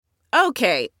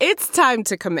Okay, it's time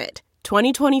to commit.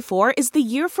 2024 is the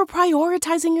year for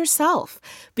prioritizing yourself.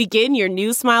 Begin your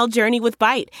new smile journey with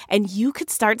Byte, and you could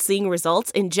start seeing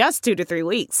results in just 2 to 3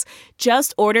 weeks.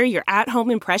 Just order your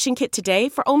at-home impression kit today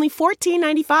for only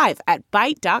 $14.95 at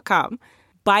Byte.com.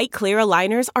 Byte Clear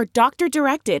aligners are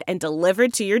doctor-directed and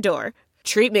delivered to your door.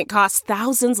 Treatment costs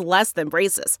thousands less than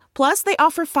braces. Plus, they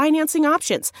offer financing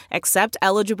options, accept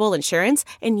eligible insurance,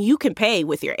 and you can pay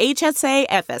with your HSA,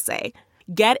 FSA.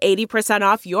 Get 80%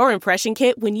 off your impression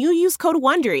kit when you use code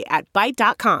WONDERY at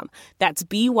Byte.com. That's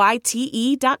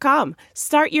BYTE.com.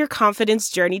 Start your confidence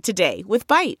journey today with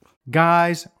Byte.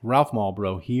 Guys, Ralph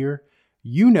Malbrough here.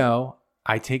 You know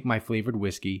I take my flavored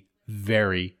whiskey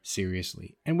very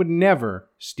seriously and would never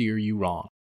steer you wrong.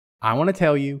 I want to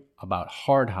tell you about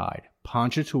Hardhide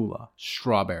Ponchatoula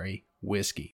Strawberry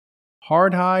Whiskey.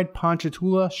 Hardhide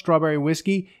Ponchatoula Strawberry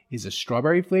Whiskey is a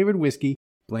strawberry flavored whiskey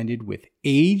blended with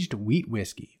aged wheat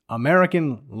whiskey,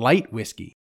 American light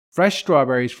whiskey, fresh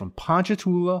strawberries from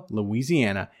Ponchatoula,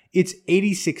 Louisiana. It's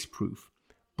 86 proof.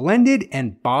 Blended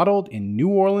and bottled in New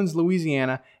Orleans,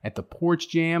 Louisiana at the Porch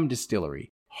Jam Distillery.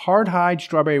 Hardhide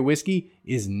Strawberry Whiskey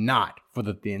is not for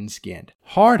the thin-skinned.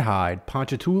 Hardhide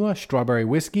Ponchatoula Strawberry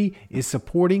Whiskey is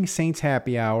supporting Saints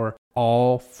Happy Hour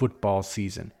all football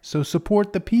season. So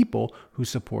support the people who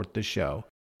support the show.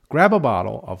 Grab a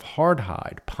bottle of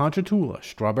Hardhide Ponchatoula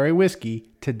Strawberry Whiskey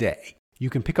today. You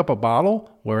can pick up a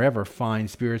bottle wherever fine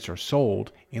spirits are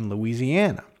sold in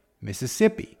Louisiana,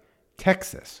 Mississippi,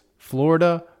 Texas,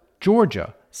 Florida,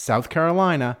 Georgia, South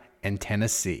Carolina, and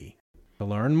Tennessee. To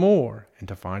learn more and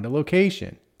to find a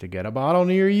location to get a bottle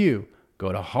near you,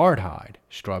 go to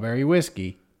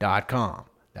hardhidestrawberrywhiskey.com.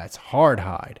 That's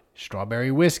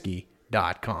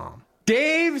hardhidestrawberrywhiskey.com.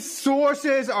 Dave's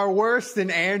sources are worse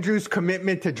than Andrew's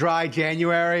commitment to dry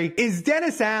January. Is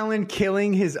Dennis Allen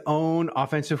killing his own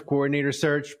offensive coordinator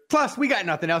search? Plus, we got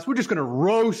nothing else. We're just going to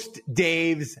roast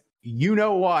Dave's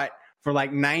you-know-what for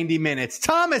like 90 minutes.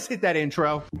 Thomas, hit that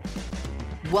intro.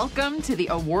 Welcome to the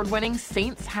award-winning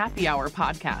Saints Happy Hour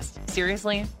podcast.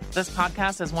 Seriously, this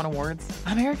podcast has won awards.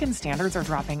 American standards are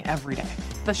dropping every day.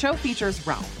 The show features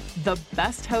Ralph, the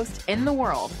best host in the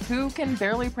world, who can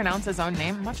barely pronounce his own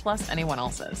name, much less anyone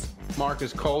else's.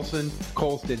 Marcus Marquez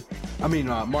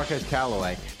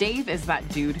Callaway. Dave is that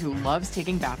dude who loves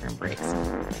taking bathroom breaks.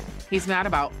 He's mad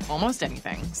about almost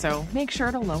anything, so make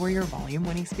sure to lower your volume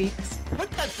when he speaks.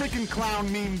 Put that freaking clown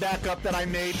meme back up that I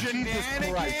made. Jesus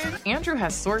Christ. Andrew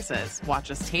has sources,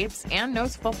 watches tapes, and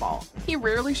knows football. He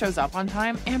rarely shows up on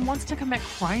time and wants to commit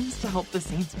crimes to help the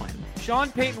Saints win. Sean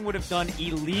Payton would have done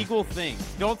illegal things.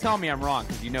 Don't tell me I'm wrong,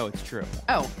 because you know it's true.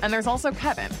 Oh, and there's also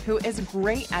Kevin, who is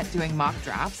great at doing mock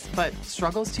drafts, but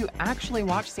struggles to actually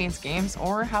watch Saints games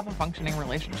or have a functioning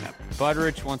relationship.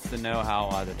 Budrich wants to know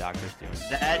how the doctor's doing.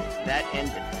 That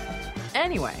ended.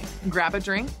 Anyway, grab a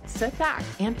drink, sit back,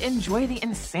 and enjoy the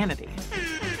insanity.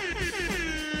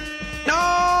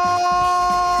 All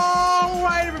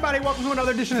right, everybody, welcome to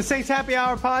another edition of Saints Happy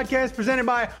Hour podcast presented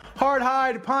by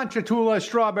Hardhide Ponchatoula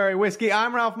Strawberry Whiskey.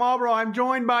 I'm Ralph Malbrough. I'm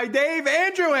joined by Dave,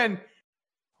 Andrew, and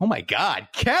oh my God,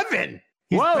 Kevin.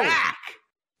 He's back.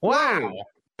 Wow.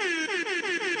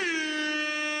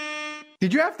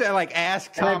 Did you have to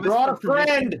ask Thomas? I brought a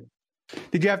friend.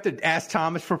 Did you have to ask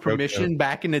Thomas for permission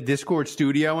back in the Discord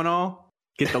studio and all?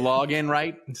 Get the login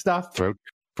right and stuff? Throat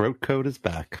code is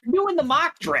back. Doing the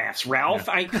mock drafts, Ralph.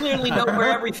 I clearly know where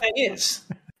everything is.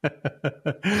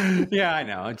 Yeah, I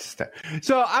know.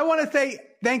 So I want to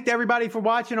thank everybody for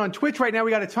watching on Twitch right now.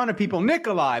 We got a ton of people.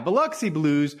 Nikolai, Biloxi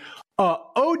Blues,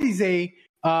 Odize,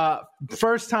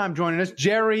 first time joining us,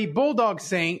 Jerry, Bulldog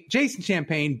Saint, Jason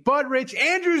Champagne, Bud Rich,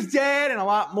 Andrew's Dad, and a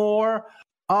lot more.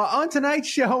 On tonight's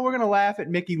show, we're going to laugh at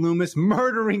Mickey Loomis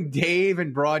murdering Dave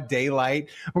in broad daylight.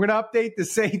 We're going to update the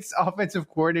Saints offensive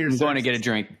coordinator. I'm going to get a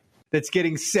drink. That's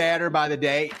getting sadder by the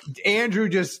day. Andrew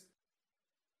just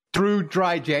threw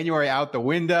dry January out the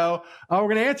window. We're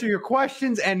going to answer your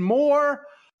questions and more.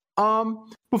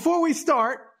 Before we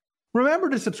start, remember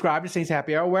to subscribe to Saints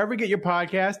Happy Hour wherever you get your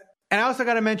podcast. And I also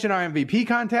got to mention our MVP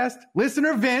contest.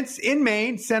 Listener Vince in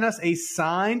Maine sent us a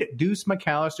signed Deuce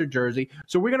McAllister jersey.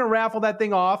 So we're going to raffle that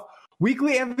thing off.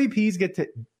 Weekly MVPs get to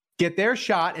get their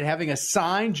shot at having a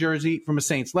signed jersey from a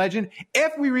Saints legend.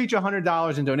 If we reach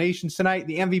 $100 in donations tonight,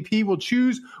 the MVP will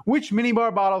choose which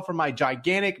minibar bottle from my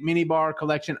gigantic minibar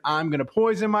collection I'm going to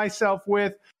poison myself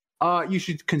with. You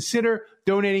should consider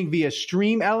donating via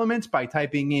Stream Elements by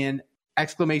typing in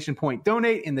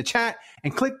 !donate in the chat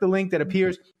and click the link that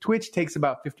appears. Twitch takes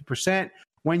about 50%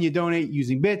 when you donate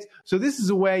using bits. So this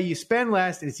is a way you spend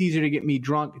less and it's easier to get me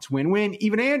drunk. It's win-win.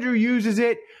 Even Andrew uses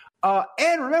it.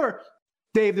 And remember,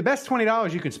 Dave, the best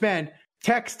 $20 you can spend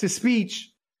text to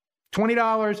speech,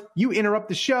 $20. You interrupt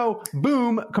the show.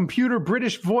 Boom. Computer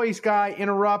British voice guy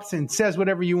interrupts and says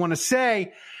whatever you want to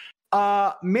say.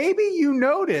 Maybe you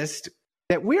noticed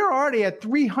that we're already at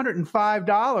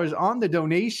 $305 on the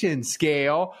donation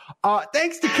scale.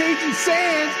 Thanks to Cajun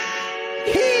Sands.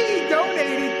 He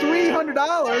donated $300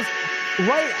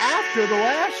 right after the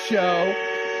last show.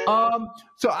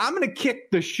 So I'm going to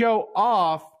kick the show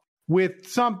off with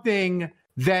something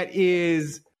that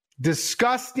is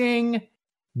disgusting,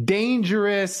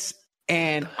 dangerous,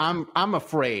 and I'm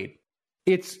afraid.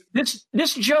 It's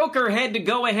this joker had to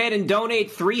go ahead and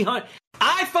donate 300.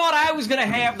 I thought I was going to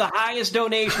have the highest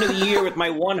donation of the year with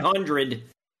my 100.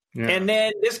 Yeah. And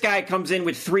then this guy comes in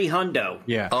with 300.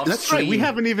 Yeah, that's right. We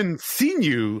haven't even seen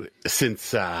you since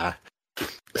then.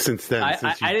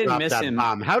 I didn't miss him.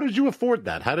 Bomb. How did you afford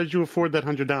that? How did you afford that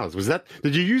 $100?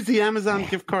 Did you use the Amazon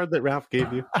gift card that Ralph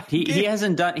gave you? He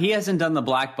hasn't done the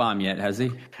black bomb yet, has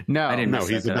he? No, I didn't. No,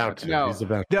 he's about to. No. He's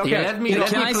about to. Okay. Yeah,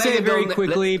 can I say very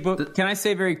quickly? Can I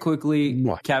say very quickly,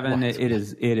 Kevin? It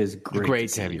is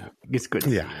great to have you. It's good to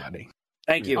see you, buddy.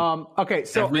 Thank you. Okay,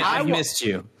 so I've missed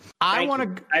you. I've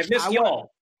missed y'all.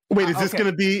 Wait, is this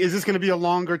going to be a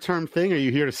longer term thing? Are you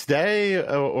here to stay,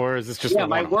 or is this just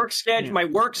my work schedule? My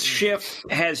work shift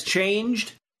has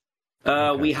changed.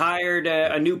 We hired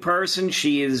a new person.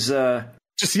 She is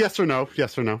just yes or no.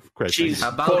 Great. She's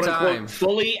quote unquote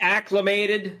fully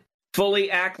acclimated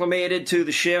to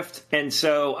the shift, and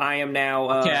so I am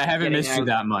now. Okay, I haven't missed you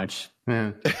that much.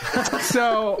 Yeah.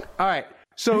 So all right.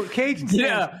 So Cajun.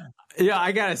 Yeah,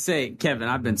 I gotta say, Kevin,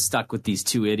 I've been stuck with these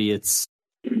two idiots.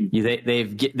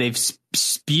 They've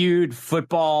spewed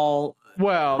football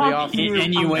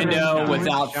innuendo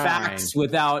without facts,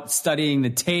 without studying the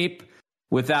tape,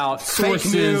 without sources.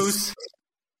 Fake news.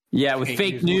 Yeah, with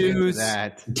fake news.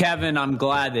 Kevin, I'm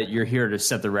glad that you're here to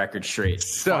set the record straight.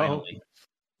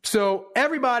 So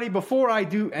everybody, before I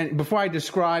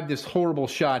describe this horrible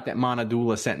shot that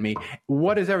Manadula sent me,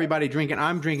 what is everybody drinking?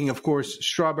 I'm drinking, of course,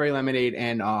 strawberry lemonade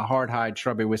and hard-hide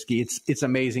strawberry whiskey. It's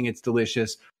amazing. It's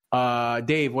delicious.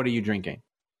 Dave, what are you drinking?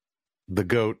 The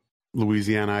GOAT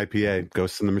Louisiana IPA,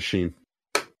 Ghost in the Machine.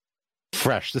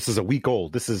 Fresh. This is a week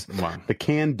old. The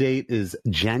can date is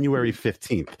January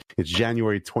 15th. It's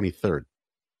January 23rd.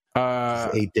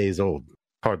 It's 8 days old.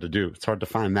 Hard to do. It's hard to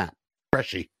find that.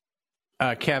 Freshy.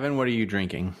 Kevin, what are you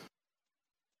drinking?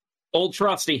 Old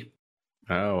Trusty.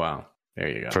 Oh, wow. There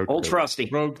you go. Old Trusty.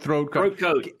 Throat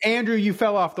coat. Andrew, you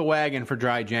fell off the wagon for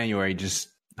dry January. Just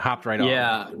hopped right off.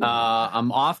 Yeah,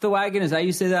 I'm off the wagon. Is that how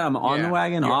you say that? I'm on the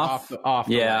wagon? Off the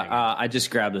wagon. I just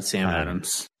grabbed the Sam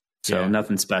Adams. So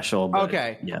nothing special. But,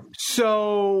 okay. Yeah.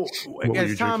 So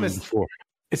as Thomas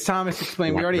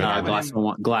explained, we already have glass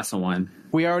of wine.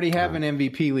 We already have an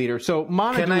MVP leader. So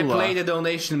Manadula, can I play the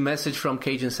donation message from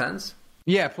Cajun Sands?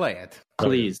 Yeah, play it.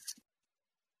 Please.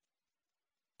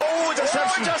 Oh,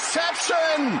 deception!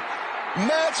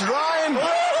 Matt Ryan!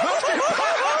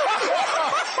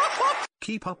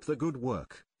 Keep up the good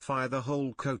work. Fire the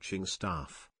whole coaching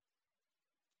staff.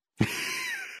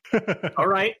 All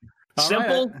right.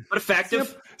 Simple but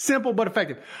effective. Simple but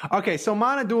effective. Okay, so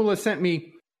Manadula sent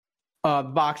me a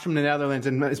box from the Netherlands,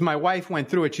 and as my wife went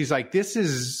through it, she's like, this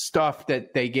is stuff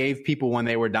that they gave people when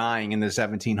they were dying in the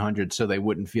 1700s so they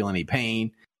wouldn't feel any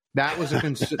pain. That was a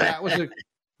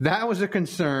that was a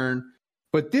concern.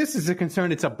 But this is a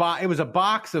concern. It was a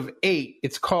box of 8.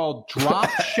 It's called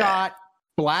Drop Shot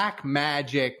Black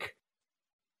Magic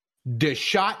De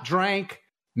Shot Drank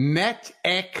Met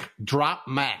Ek Drop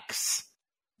Max.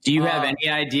 Do you have any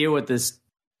idea what this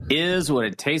is, what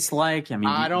it tastes like? I mean,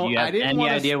 do you have any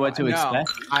idea what to expect?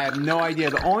 I have no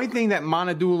idea. The only thing that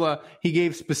Manadula, he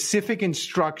gave specific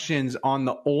instructions on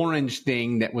the orange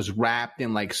thing that was wrapped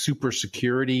in like super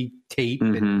security tape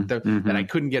that I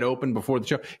couldn't get open before the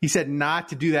show. He said not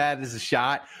to do that as a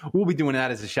shot. We'll be doing that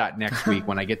as a shot next week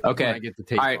when I get the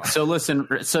tape. All right. So listen,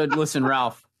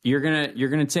 Ralph, you're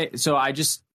gonna take. So I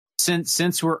just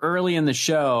since we're early in the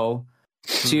show,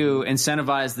 to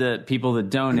incentivize the people that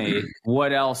donate,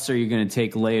 what else are you going to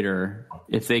take later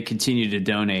if they continue to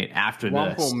donate after this?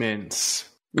 Waffle mints.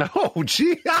 Oh,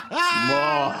 gee.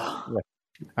 Whoa.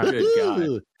 Good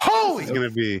God. Holy. This is going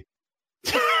to be...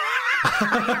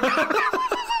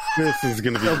 This is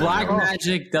going to be... So Black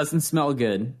Magic doesn't smell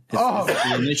good. It's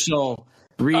the initial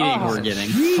reading we're getting.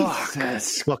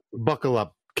 Jesus. Buckle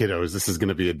up, kiddos. This is going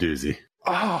to be a doozy.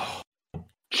 Oh.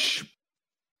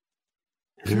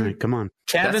 All right, come on.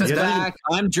 Kevin's back.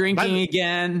 I'm drinking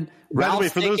again.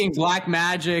 Ralph's taking Black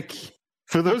Magic.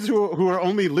 For those who are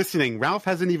only listening, Ralph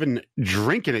hasn't even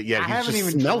drinking it yet. I haven't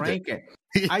even smelled drank it.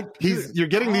 You're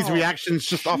getting these reactions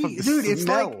just off of the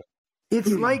smell. It's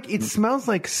like it smells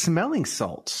like smelling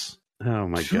salts. Oh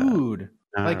my god, dude!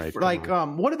 Right,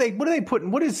 what are they putting?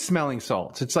 What is smelling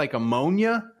salts? It's like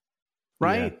ammonia,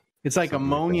 right? Yeah, it's like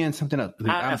ammonia and something else.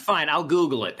 Fine, I'll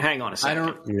Google it. Hang on a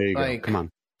second. There you go. Come on.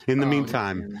 In the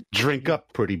meantime, drink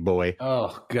up, pretty boy.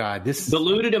 Oh god, this is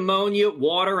diluted ammonia,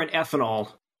 water, and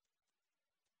ethanol.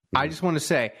 I just want to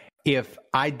say, if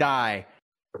I die,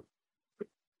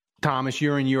 Thomas,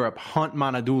 you're in Europe. Hunt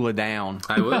Manadula down.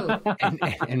 I will.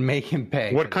 and make him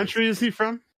pay. What country is he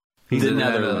from? He's the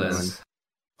Netherlands.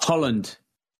 Holland.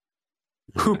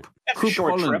 Hoop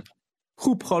Holland.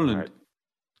 Hoop Holland. Right.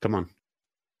 Come on.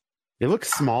 It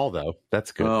looks small though.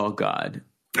 That's good. Oh God.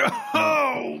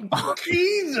 Oh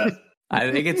Jesus!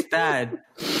 I think it's bad.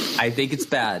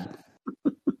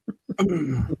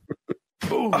 Worse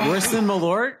than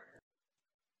Malort?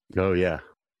 Oh yeah.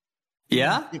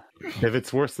 Yeah? If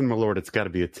it's worse than Malort, it's got to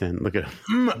be a 10. Look at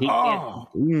him.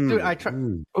 Dude, I try.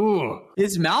 Ooh,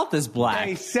 his mouth is black.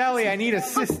 Hey, Sally, I need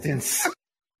assistance.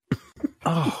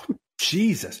 Oh,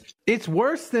 Jesus! It's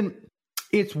worse than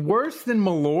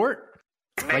Malort,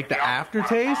 like the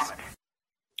aftertaste,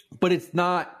 but it's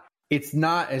not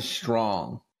as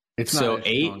strong. It's so not as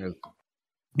 8. strong as,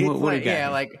 it's what like, do you yeah,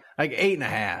 got? like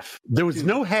 8.5. There was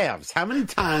no halves. How many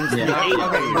times? Yeah.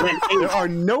 There are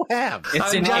no halves.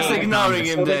 It's I'm just ignoring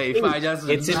him, Dave.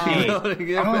 It's an 8.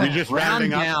 You're just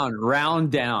rounding up.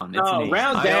 Round down. It's an 8.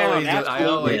 Round down.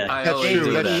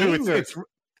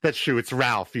 That's true. It's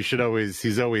Ralph. He's always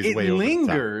It way over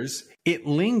lingers. It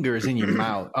lingers in your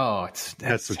mouth. Oh,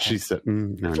 that's what she said.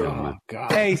 No.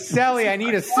 God. Hey, Sally, I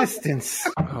need assistance.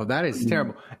 Oh, that is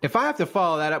terrible. If I have to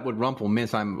follow that up with Rumple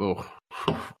Minze,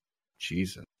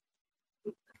 Jesus.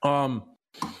 All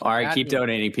right, keep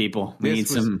donating, people. We need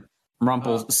some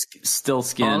Rumple still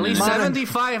skin. Only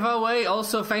 75 away.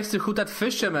 Also, thanks to Who That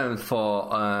Fisherman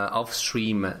for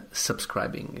off-stream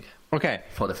subscribing. Okay,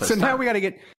 for the first so now time. we got to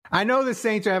get. I know the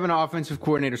Saints are having an offensive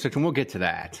coordinator search, and we'll get to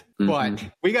that. But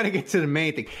we got to get to the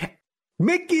main thing.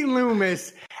 Mickey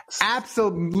Loomis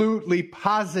absolutely,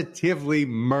 positively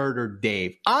murdered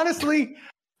Dave. Honestly,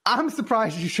 I'm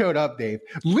surprised you showed up, Dave.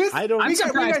 Listen, I'm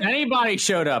surprised anybody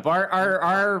showed up.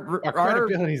 Our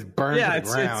credibility's burned to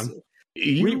the ground.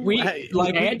 Mickey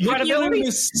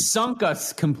Loomis sunk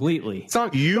us completely.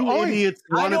 Idiots!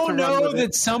 I don't know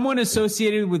that someone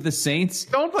associated with the Saints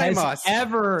has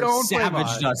ever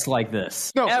savaged us like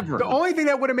this. No, ever. The only thing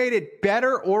that would have made it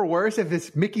better or worse if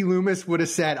this Mickey Loomis would have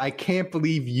said, "I can't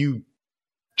believe you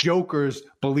jokers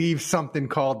believe something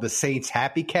called the Saints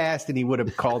Happy Cast," and he would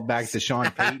have called back the Sean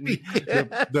Payton,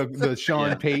 the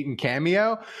Sean Payton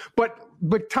cameo.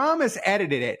 But Thomas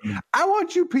edited it. I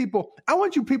want you people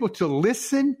to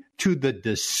listen to the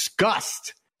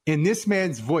disgust in this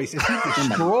man's voice as he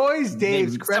destroys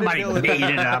Dave's credibility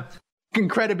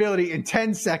in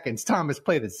 10 seconds. Thomas,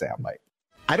 play the soundbite.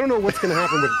 I don't know what's going to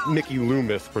happen with Mickey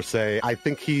Loomis, per se. I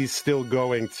think he's still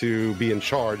going to be in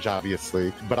charge,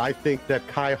 obviously. But I think that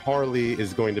Kai Harley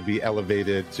is going to be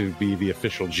elevated to be the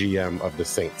official GM of the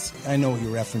Saints. I know what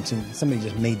you're referencing. Somebody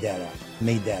just made that up.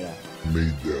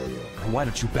 Why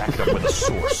don't you back it up with a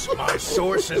source? My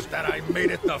source is that I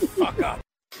made it the fuck up.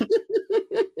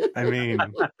 I mean,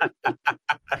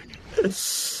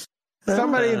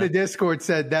 somebody in the Discord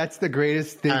said that's the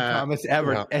greatest thing Thomas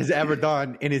has ever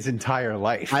done in his entire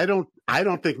life. I don't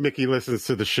think Mickey listens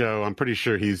to the show. I'm pretty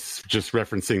sure he's just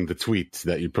referencing the tweets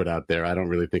that you put out there. I don't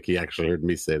really think he actually heard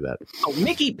me say that. Oh,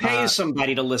 Mickey pays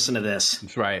somebody to listen to this.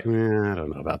 That's right. I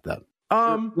don't know about that.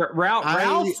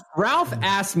 Ralph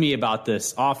asked me about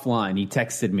this offline. He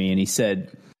texted me and he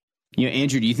said,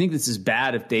 Andrew, do you think this is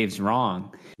bad if Dave's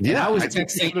wrong? Yeah, and I was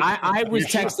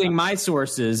texting my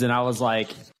sources and I was like,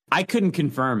 I couldn't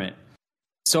confirm it.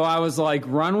 So I was like,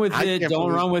 run with it,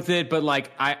 don't run with it. But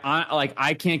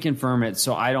I can't confirm it,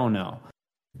 so I don't know.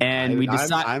 And we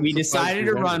decided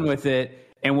to run with it.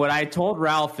 And what I told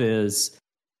Ralph is,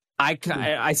 I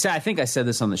think I said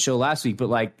this on the show last week,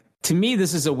 but to me,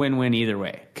 this is a win-win either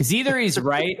way. Because either he's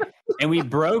right and we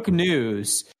broke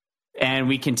news and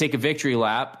we can take a victory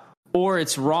lap, or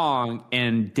it's wrong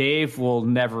and Dave will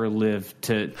never live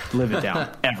it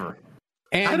down ever.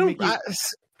 And Mickey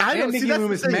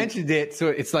Loomis mentioned it, so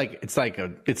it's a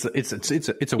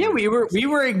yeah. We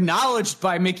were acknowledged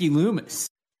by Mickey Loomis.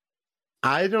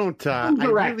 I don't.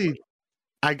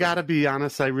 I gotta be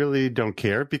honest. I really don't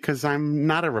care because I'm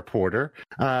not a reporter.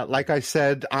 Like I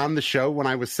said on the show when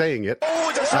I was saying it.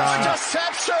 Oh, there's a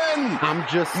deception! I'm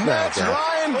just Matt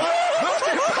Ryan.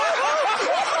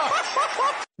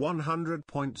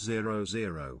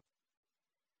 100.00.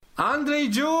 Andre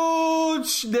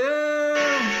Juge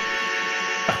there.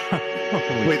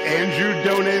 Wait, Andrew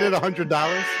donated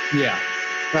 $100? Yeah.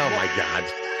 Oh my God.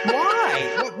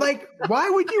 Why? Why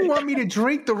would you want me to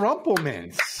drink the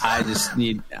Rumplemints? I just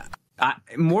need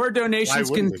more donations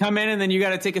can come in, and then you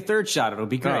got to take a third shot. It'll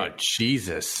be great. Oh,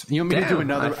 Jesus. You want me to do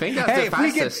another? I think that's the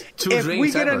fastest if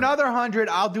we get another 100,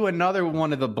 I'll do another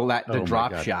one of the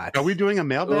drop shots. Are we doing a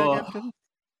mailbag after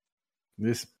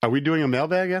this? Are we doing a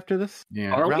mailbag after this?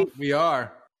 Yeah. Are we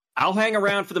are. I'll hang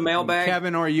around for the mailbag.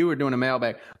 Kevin or you are doing a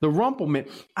mailbag. The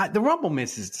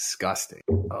Rumplemints is disgusting.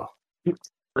 Oh.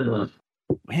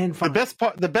 Man,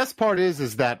 the best part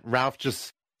is that Ralph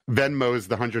just Venmos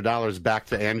the $100 back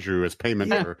to Andrew as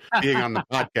payment for being on the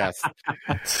podcast.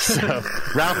 So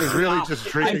Ralph is really just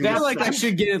drinking. I feel like I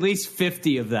should get at least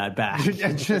 50 of that back.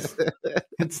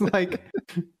 It's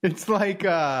like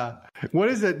what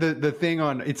is it? The thing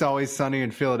on It's Always Sunny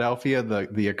in Philadelphia,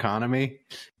 the economy,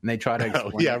 and they try to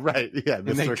explain. Oh, yeah, right. Yeah, and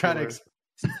they try to.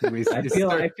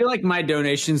 I feel like my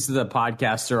donations to the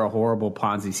podcast are a horrible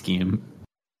Ponzi scheme.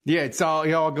 Yeah, it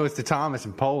all goes to Thomas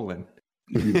in Poland.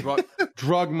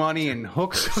 Drug money and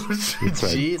hookers.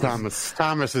 Right.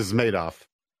 Thomas is Madoff.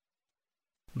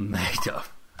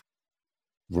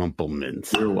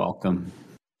 Rumplemints. You're welcome.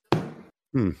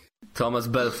 Thomas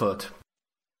Belfort.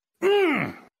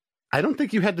 I don't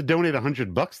think you had to donate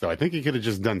 $100 though. I think you could have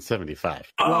just done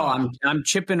 75. Well, I'm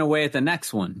chipping away at the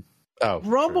next one. Oh,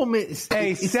 Rumplemints.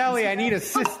 Hey, Sally, I need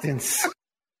assistance.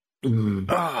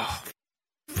 Oh,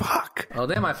 fuck. Oh,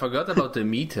 damn, I forgot about the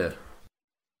meter.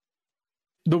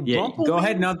 Go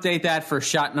ahead and update that for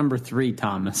shot number 3,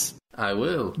 Thomas. I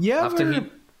will. Yeah. After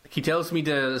he tells me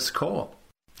the score,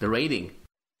 the rating.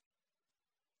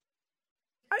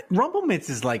 Rumplemints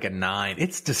is like a 9.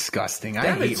 It's disgusting.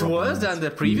 Damn, it's worse than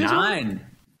the previous 9. one?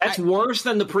 That's worse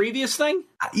than the previous thing?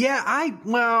 Yeah, I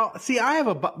have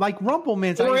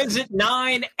Rumplemints. Or is it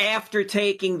 9 after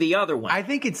taking the other one? I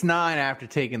think it's 9 after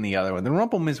taking the other one. The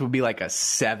Rumplemints would be like a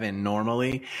 7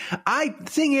 normally.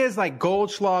 Thing is, like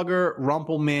Goldschlager,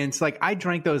 Rumplemints, like I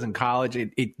drank those in college.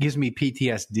 It gives me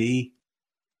PTSD.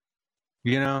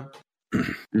 You know?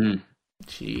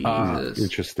 Jesus.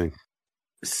 Interesting.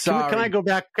 Sorry. Can I go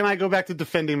back? Can I go back to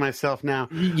defending myself now?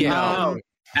 Yeah.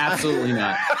 Absolutely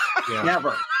not. Yeah.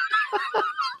 Never.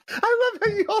 I love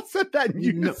how you all said that.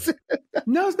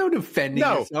 No, it's no defending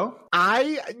yourself.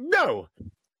 I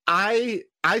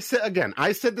said again.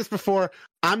 I said this before.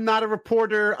 I'm not a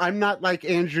reporter. I'm not like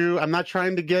Andrew. I'm not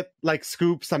trying to get like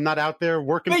scoops. I'm not out there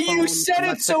working. But you said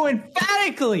it so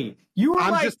emphatically. You were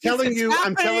I'm just telling you.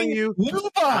 I'm telling you. Lube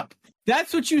up.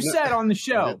 That's what you said on the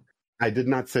show. I did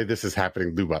not say this is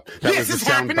happening. Lube up. That this was is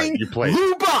the happening. You played.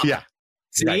 Lube up. Yeah.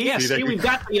 See, we've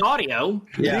got the audio.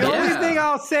 Yeah. The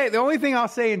only thing I'll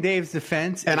say in Dave's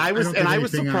defense, I was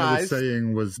surprised. I was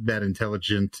saying was that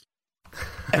intelligent,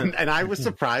 and I was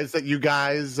surprised that you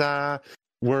guys were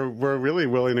really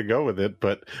willing to go with it.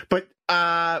 But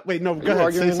wait, no, go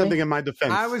ahead. Say something in my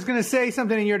defense. I was going to say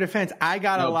something in your defense. I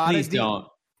got a lot of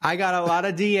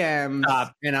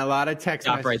DMs and a lot of text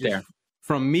messages right there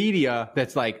from media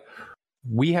that's like,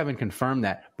 we haven't confirmed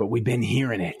that, but we've been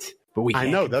hearing it. But we can't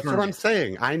I know that's what confirm I'm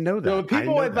saying. I know that. So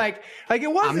people would like it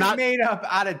wasn't made up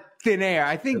out of thin air.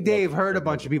 I think Dave heard a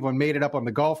bunch of people and made it up on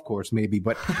the golf course, maybe.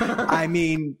 But I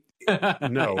mean,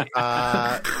 no.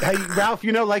 Hey, Ralph,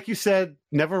 like you said,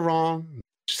 never wrong.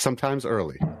 Sometimes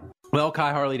early. Well,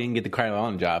 Kai Harley didn't get the Kyle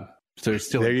Allen job, so there's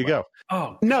still there. You go.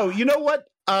 Oh no, you know what?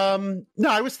 No,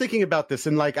 I was thinking about this,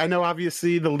 and I know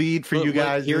obviously the lead for you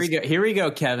guys. Here we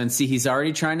go, Kevin. See, he's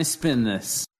already trying to spin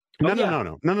this. No. Let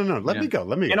me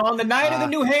go. And on the night of the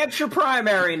New Hampshire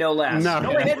primary, no less.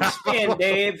 Go ahead and spin,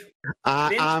 Dave.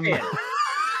 Spin.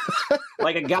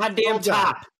 Like a goddamn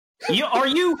top.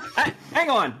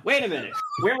 Hang on. Wait a minute.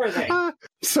 Where were they?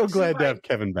 So glad to have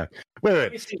Kevin back.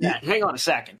 Wait. Hang on a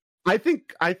second. What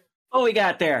we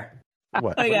got there? What?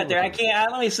 What we got there? I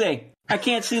can't. Let me see. I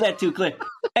can't see that too clear.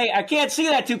 Hey, I can't see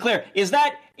that too clear. Is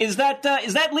that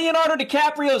Leonardo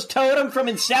DiCaprio's totem from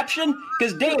Inception?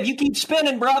 Because Dave, you keep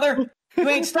spinning, brother. You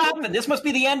ain't stopping. This must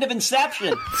be the end of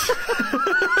Inception.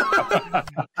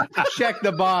 Check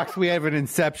the box. We have an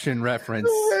Inception reference.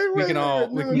 We can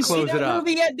close you see that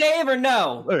movie yet, Dave, or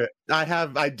no?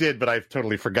 I did, but I've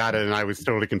totally forgot it, and I was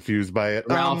totally confused by it.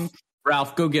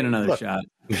 Ralph, go get another shot.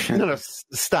 No,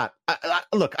 stop.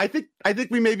 Look, I think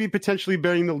we may be potentially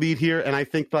bearing the lead here, and I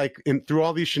think through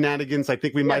all these shenanigans, I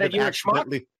think we might have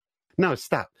accidentally. No,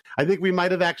 stop. I think we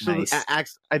might have actually.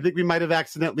 Nice. I think we might have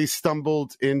accidentally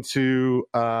stumbled into,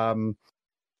 something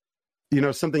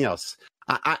else.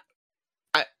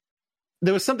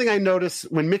 There was something I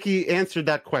noticed when Mickey answered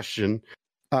that question.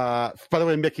 By the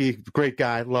way, Mickey, great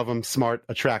guy, love him, smart,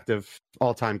 attractive,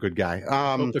 all-time good guy.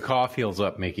 Hope the cough heals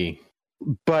up, Mickey.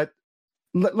 But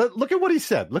Look at what he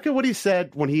said. Look at what he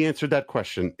said when he answered that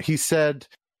question. He said,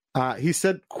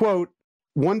 quote,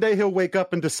 one day he'll wake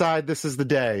up and decide this is the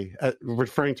day,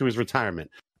 referring to his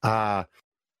retirement.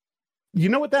 You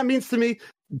know what that means to me?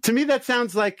 To me, that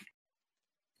sounds like,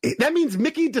 that means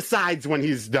Mickey decides when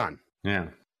he's done. Yeah.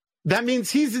 That means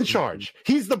he's in charge.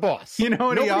 He's the boss. You know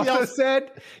what he also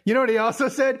said? You know what he also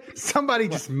said? Somebody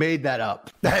just made that up.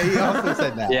 He also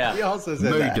said that. Yeah. He also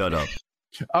said that up.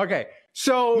 Okay.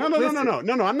 So no,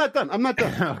 I'm not done.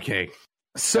 Okay.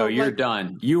 So you're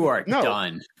done. You are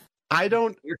done. I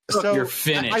don't. You're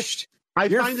finished.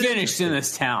 You're finished in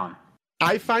this town.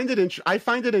 I find it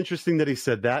interesting that he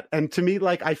said that, and to me,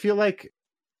 like, I feel like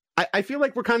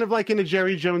we're kind of like in a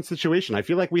Jerry Jones situation. I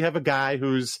feel like we have a guy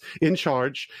who's in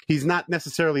charge. He's not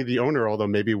necessarily the owner, although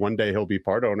maybe one day he'll be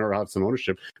part owner or have some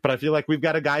ownership. But I feel like we've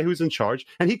got a guy who's in charge,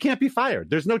 and he can't be fired.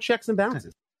 There's no checks and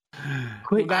balances.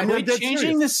 Quit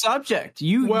changing the subject.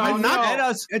 You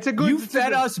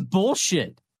fed us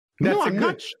bullshit. I'm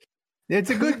not. It's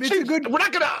a good. We're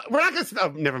not gonna.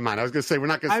 Oh, never mind. I was gonna say we're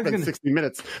not gonna spend 60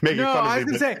 minutes making fun of me. I was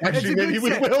gonna say actually, maybe we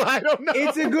will. I don't know.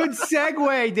 It's a good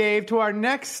segue, Dave, to our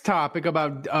next topic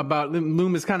about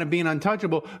Loomis kind of being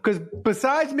untouchable. Because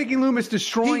besides Mickey Loomis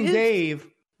destroying Dave,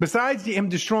 besides him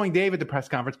destroying Dave at the press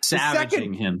conference,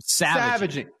 savaging.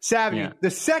 Yeah.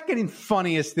 The second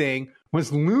funniest thing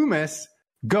was Loomis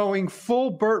going full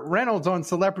Burt Reynolds on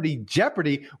Celebrity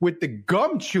Jeopardy with the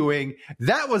gum chewing.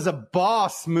 That was a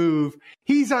boss move.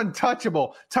 He's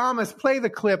untouchable. Thomas, play the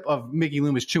clip of Mickey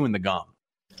Loomis chewing the gum.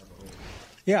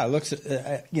 Yeah, it looks,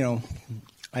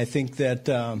 I think that,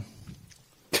 I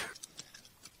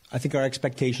think our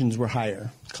expectations were higher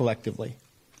collectively.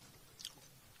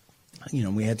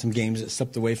 We had some games that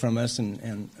slipped away from us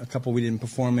and a couple we didn't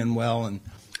perform in well. And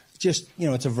just,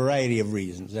 it's a variety of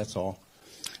reasons. That's all.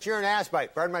 You're an ass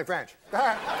bite. Pardon my French.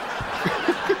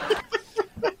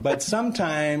 But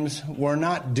sometimes we're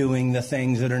not doing the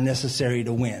things that are necessary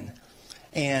to win.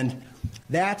 And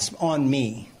that's on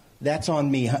me. That's on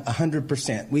me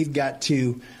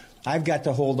 100%. I've got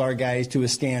to hold our guys to a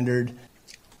standard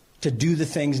to do the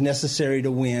things necessary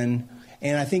to win.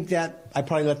 And I think that I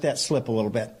probably let that slip a little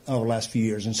bit over the last few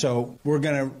years. And so we're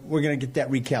gonna get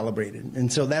that recalibrated.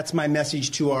 And so that's my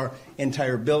message to our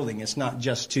entire building. It's not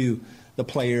just to the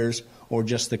players or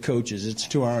just the coaches. It's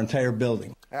to our entire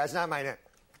building. That's not my name.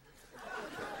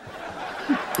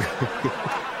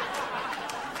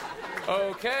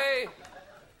 Okay,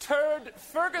 Turd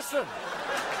Ferguson.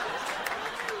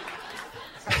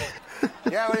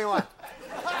 Yeah, what do you want?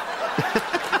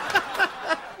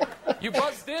 You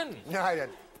buzzed in. No, I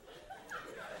didn't.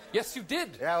 Yes, you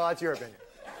did. Yeah, well, that's your opinion.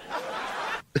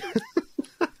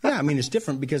 Yeah, I mean, it's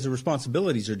different because the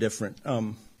responsibilities are different.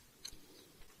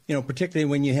 Particularly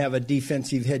when you have a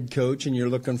defensive head coach and you're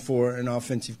looking for an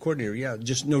offensive coordinator. Yeah,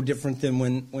 just no different than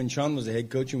when Sean was the head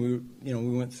coach and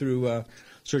we went through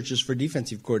searches for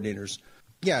defensive coordinators.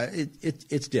 Yeah,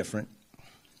 it's different.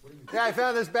 Yeah, I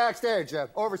found this backstage,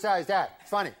 oversized hat. It's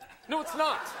funny. No, it's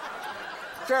not.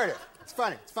 Sure it is. It's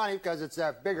funny. It's funny because it's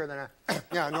bigger than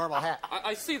a normal hat.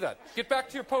 I see that. Get back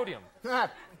to your podium.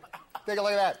 Take a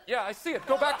look at that. Yeah, I see it.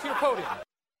 Go back to your podium.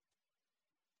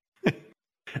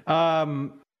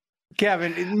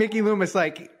 Kevin, Mickey Loomis,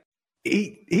 like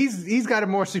he's got a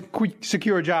more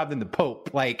secure job than the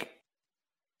Pope. Like,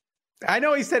 I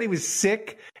know he said he was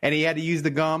sick and he had to use the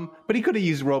gum, but he could have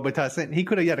used Robitussin. He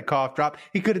could have had a cough drop.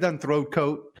 He could have done throat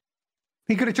coat.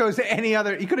 He could have chose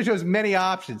He could have chose many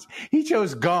options. He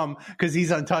chose gum because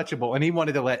he's untouchable and he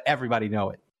wanted to let everybody know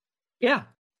it. Yeah,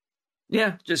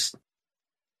 just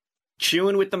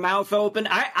chewing with the mouth open.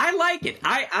 I like it.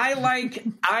 I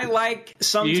like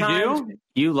sometimes. You do?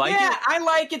 You like it? Yeah, I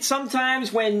like it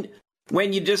sometimes when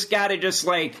you just gotta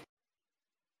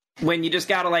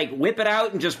whip it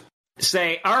out and just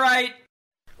say, all right.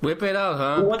 Whip it out,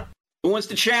 huh? Who wants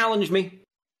to challenge me?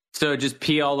 So just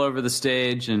pee all over the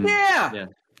stage and Yeah.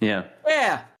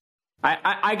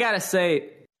 I gotta say,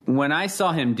 when I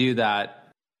saw him do that,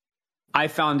 I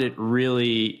found it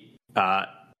really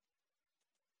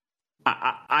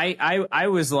I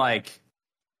was like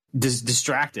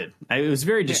distracted. It was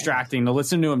very distracting to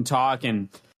listen to him talk and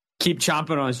keep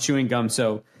chomping on his chewing gum.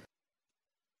 So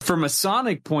from a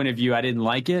Sonic point of view, I didn't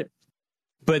like it.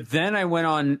 But then I went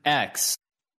on X,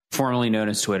 formerly known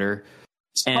as Twitter.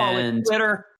 And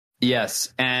Twitter.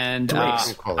 Yes. And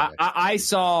I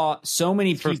saw so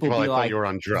many people be like, you were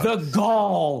on drugs. the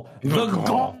gall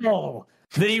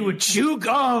that he would chew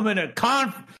gum in a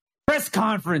press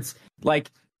conference.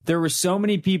 Like, there were so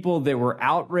many people that were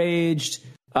outraged.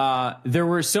 there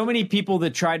were so many people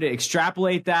that tried to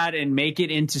extrapolate that and make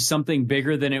it into something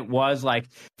bigger than it was. Like,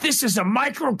 this is a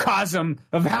microcosm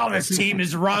of how this team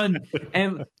is run.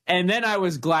 And then I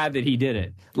was glad that he did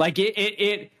it. Like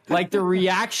it like the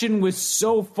reaction was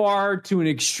so far to an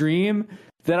extreme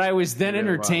that I was then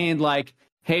entertained. Like,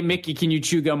 hey, Mickey, can you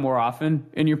chew gum more often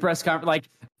in your press conference? Like,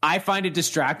 I find it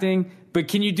distracting, but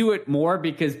can you do it more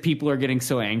because people are getting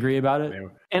so angry about it?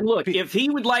 And look, if he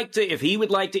would like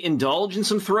to indulge in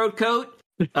some throat coat,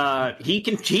 he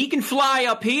can fly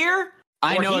up here.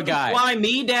 I know a guy. Can fly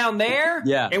me down there.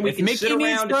 Yeah, and we if can Mickey sit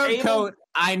needs around throat a table. coat,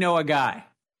 I know a guy.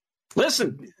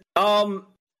 Listen,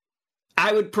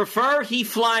 I would prefer he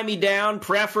fly me down,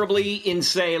 preferably in,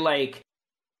 say, like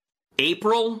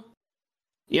April.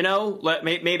 You know,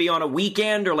 maybe on a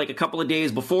weekend or like a couple of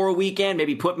days before a weekend.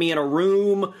 Maybe put me in a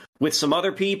room with some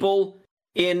other people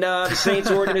in the Saints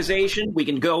organization. We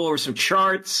can go over some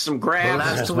charts, some graphs.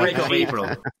 Last week of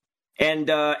April.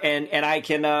 And I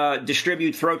can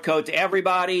distribute throat coat to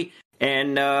everybody.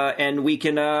 And we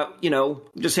can,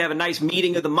 just have a nice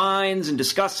meeting of the minds and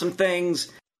discuss some things.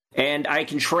 And I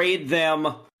can trade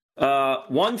them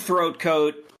one throat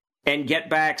coat and get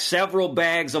back several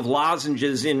bags of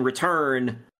lozenges in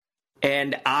return.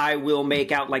 And I will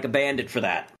make out like a bandit for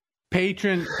that.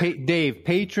 Patron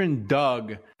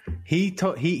Doug, he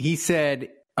said, he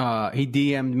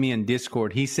DM'd me in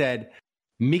Discord. He said,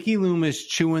 Mickey Loomis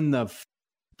chewing the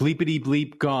bleepity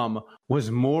bleep gum was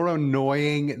more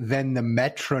annoying than the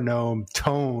metronome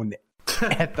tone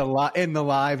in the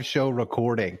live show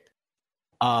recording.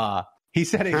 He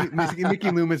said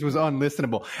Mickey Loomis was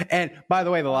unlistenable. And by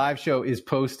the way, the live show is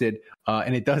posted,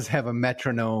 and it does have a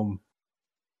metronome.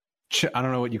 I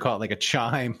don't know what you call it, like a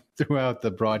chime throughout the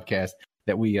broadcast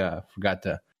that we forgot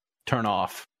to turn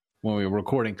off when we were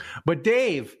recording. But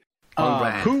Dave,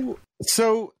 So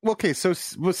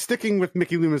sticking with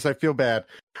Mickey Loomis, I feel bad.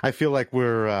 I feel like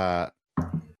we're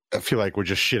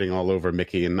just shitting all over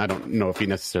Mickey, and I don't know if he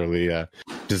necessarily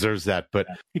deserves that, but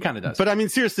he kind of does. But I mean,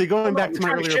 seriously, going back to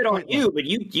my earlier shit point, on you, but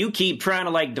you keep trying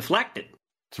to like deflect it.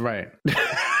 That's right.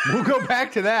 We'll go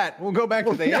back to that. We'll go back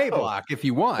to the A block if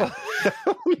you want.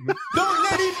 Don't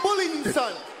let him bully you,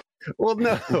 son. Well,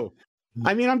 no.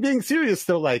 I mean, I'm being serious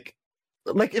though. Like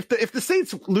if the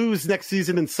Saints lose next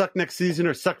season and suck next season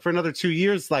or suck for another 2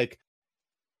 years, like,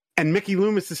 and Mickey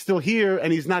Loomis is still here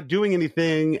and he's not doing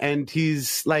anything, and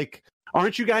he's like,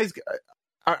 aren't you guys?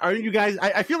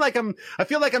 I feel like I'm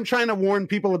trying to warn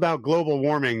people about global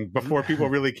warming before people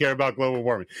really care about global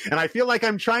warming. And I feel like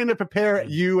I'm trying to prepare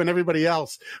you and everybody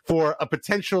else for a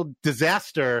potential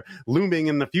disaster looming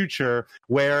in the future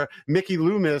where Mickey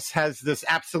Loomis has this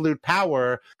absolute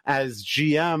power as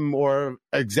GM or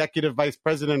executive vice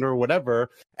president or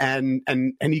whatever, and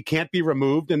he can't be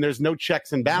removed, and there's no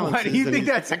checks and balances. What, do you think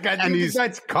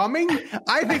that's coming?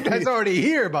 I think that's already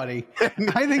here, buddy.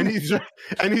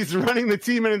 He's running the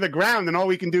team into the ground, and all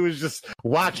we can do is just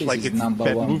watch This like is it's number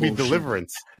that one movie bullshit.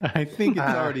 Deliverance. I think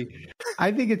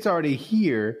it's already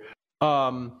here.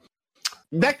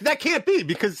 That can't be,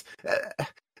 because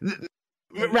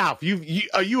Ralph,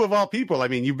 you of all people, I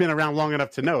mean, you've been around long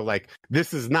enough to know, like,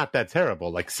 this is not that terrible.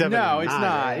 Like 7 No, and it's 9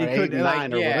 not. or It could 8 and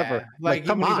 9 or whatever. Like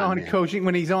come when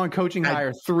he's on man. coaching,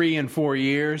 hire 3 and 4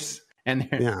 years, and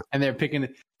they're picking,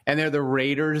 and they're the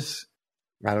Raiders.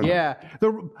 I don't know. Yeah.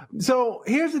 So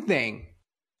here's the thing.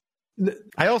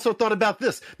 I also thought about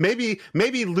this. Maybe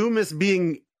Loomis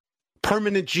being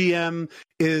permanent GM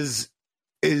is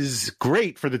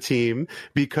great for the team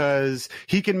because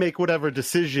he can make whatever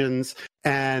decisions,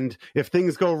 and if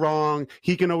things go wrong,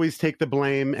 he can always take the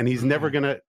blame, and he's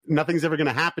nothing's ever going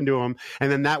to happen to him.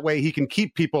 And then that way he can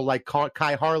keep people like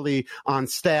Kai Harley on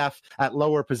staff at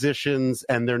lower positions,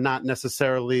 and they're not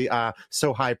necessarily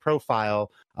so high profile,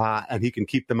 and he can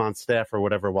keep them on staff or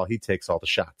whatever while he takes all the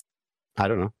shots. I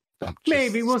don't know.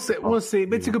 Maybe we'll see.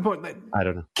 But it's a good point. I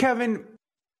don't know. Kevin,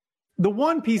 the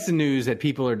one piece of news that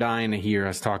people are dying to hear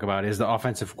us talk about is the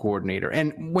offensive coordinator.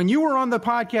 And when you were on the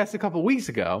podcast a couple of weeks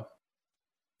ago,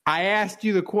 I asked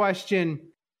you the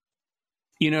question,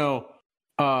 who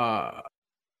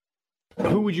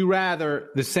would you rather,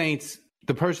 the Saints,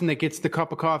 the person that gets the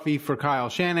cup of coffee for Kyle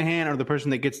Shanahan or the person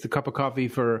that gets the cup of coffee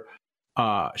for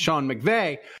Sean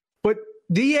McVay? But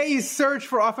DA's search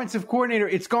for offensive coordinator,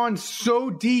 it's gone so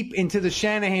deep into the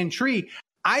Shanahan tree.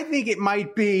 I think it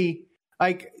might be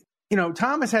like,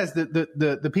 Thomas has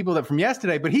the people that from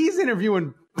yesterday, but he's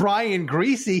interviewing Brian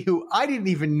Greasy, who I didn't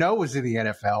even know was in the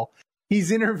NFL. He's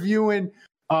interviewing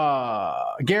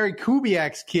Gary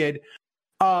Kubiak's kid.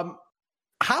 How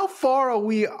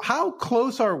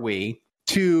close are we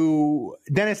to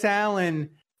Dennis Allen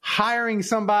hiring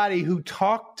somebody who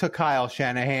talked to Kyle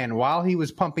Shanahan while he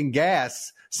was pumping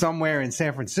gas somewhere in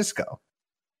San Francisco.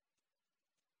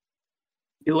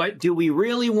 Do we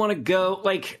really want to go?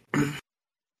 Like,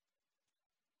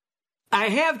 I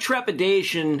have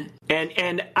trepidation,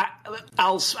 and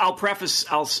I'll preface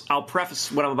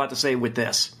what I'm about to say with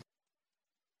this.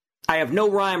 I have no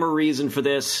rhyme or reason for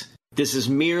this. This is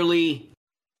merely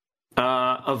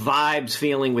a vibes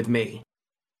feeling with me.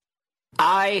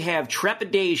 I have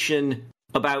trepidation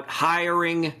about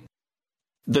hiring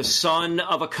the son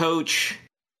of a coach,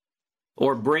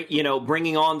 or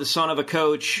bringing on the son of a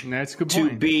coach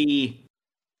to be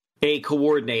a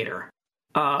coordinator.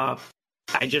 I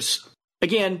just,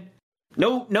 again,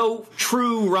 no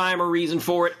true rhyme or reason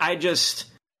for it. I just.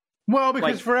 Well,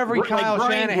 because for every Kyle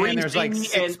Shanahan, there's like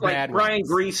six bad ones. Brian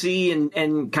Greasy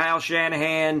and Kyle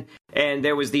Shanahan, and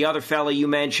there was the other fella you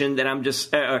mentioned that I'm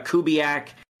just Kubiak,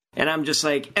 and I'm just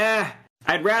like,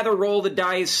 I'd rather roll the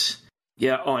dice,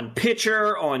 on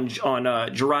pitcher, on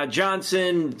Gerard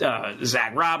Johnson,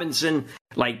 Zach Robinson.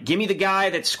 Like, give me the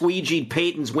guy that squeegeed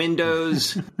Peyton's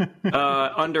windows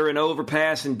under an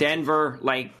overpass in Denver.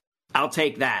 Like, I'll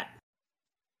take that.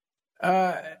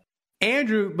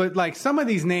 Andrew, but like some of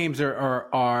these names are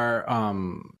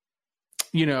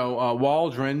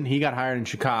Waldron, he got hired in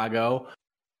Chicago.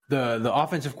 The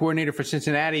offensive coordinator for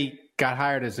Cincinnati got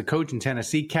hired as a coach in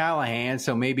Tennessee, Callahan.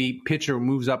 So maybe pitcher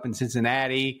moves up in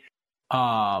Cincinnati.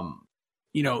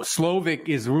 Slovic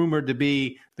is rumored to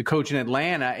be the coach in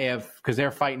Atlanta because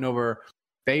they're fighting over.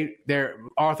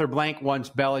 Arthur Blank wants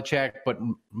Belichick, but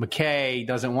McKay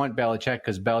doesn't want Belichick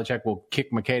because Belichick will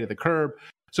kick McKay to the curb.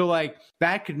 So, like,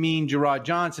 that could mean Gerard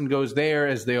Johnson goes there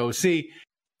as the OC.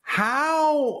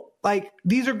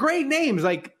 These are great names.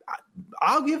 Like,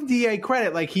 I'll give DA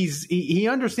credit. Like, he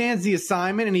understands the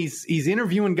assignment, and he's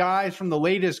interviewing guys from the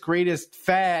latest, greatest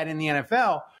fad in the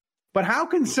NFL. But how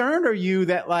concerned are you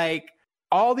that, like,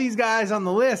 all these guys on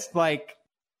the list, like,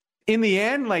 in the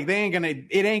end, like,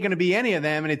 it ain't gonna be any of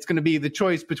them, and it's gonna be the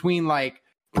choice between, like,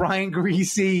 Brian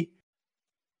Greasy,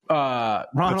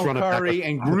 Ronald Curry,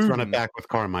 and Gruden. Let's run it back with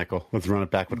Carmichael.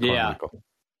 Carmichael.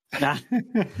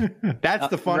 That's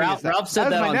the funniest. Ralph said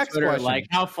that on Twitter. Question. Like,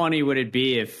 how funny would it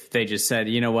be if they just said,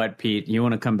 "You know what, Pete? You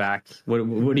want to come back? What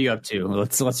are you up to?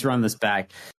 Let's run this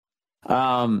back."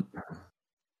 And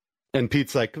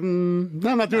Pete's like, "No,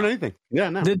 I'm not doing anything." Yeah,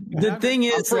 no. The thing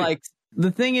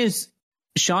is,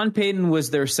 Sean Payton was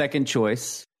their second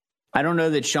choice. I don't know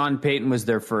that Sean Payton was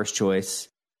their first choice.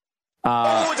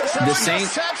 The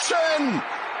Saints.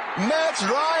 Matt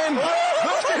Ryan.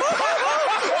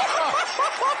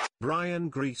 Brian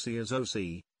Greasy as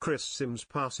OC, Chris Sims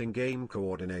passing game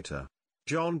coordinator,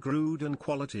 John Gruden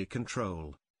quality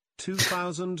control.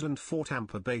 2004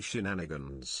 Tampa Bay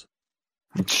shenanigans.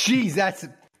 Jeez,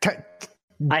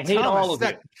 I hate all of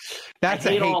it. That's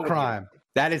a hate crime.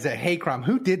 That is a hate crime.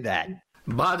 Who did that?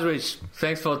 Budrich,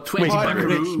 thanks for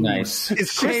 20. Nice.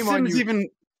 Is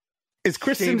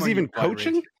Chris Sims even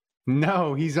coaching?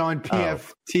 No, he's on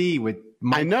PFT with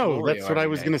Mike. I know. Florio that's what I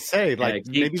was going to say. Like,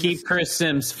 maybe keep Chris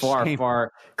Sims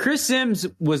far. Chris Sims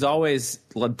was always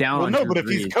down on. No, but if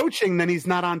he's coaching, then he's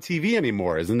not on TV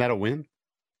anymore. Isn't that a win?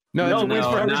 No, it's a win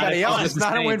for everybody else. It's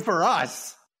not a win for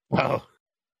us. Oh.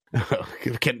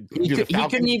 He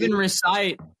couldn't even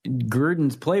recite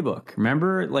Gruden's playbook.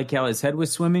 Remember, like how his head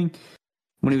was swimming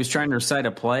when he was trying to recite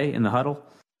a play in the huddle?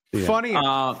 Yeah. Funny.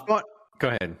 Go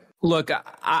ahead. Look,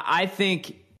 I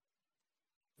think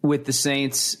with the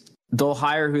Saints, they'll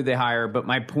hire who they hire. But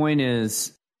my point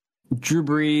is, Drew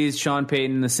Brees, Sean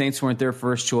Payton, the Saints weren't their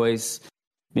first choice.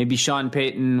 Maybe Sean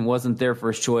Payton wasn't their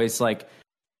first choice. Like,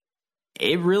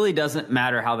 it really doesn't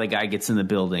matter how the guy gets in the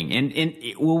building. And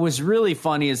what was really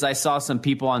funny is I saw some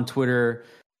people on Twitter,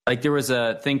 like there was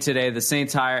a thing today, the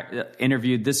Saints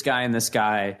interviewed this guy and this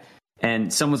guy,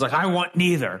 and someone's like, I want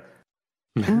neither.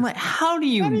 I'm like, how do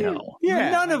you know?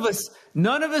 None of us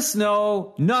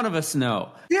know.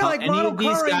 Yeah, how like any of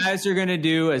these guys are going to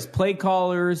do as play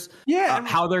callers. Yeah.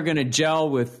 How they're going to gel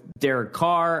with Derek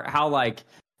Carr, how like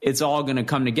it's all going to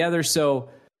come together. So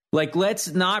like, let's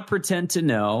not pretend to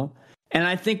know. And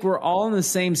I think we're all in the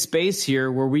same space here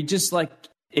where we just like,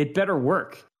 it better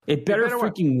work. It better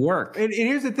freaking work. And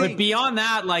here's the thing. But beyond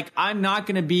that, like, I'm not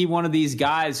going to be one of these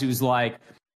guys who's like,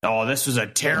 oh, this was a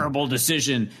terrible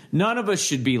decision. None of us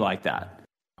should be like that.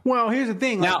 Well, here's the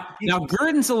thing. Now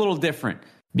Gruden's a little different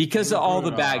because of all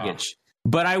the baggage.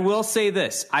 But I will say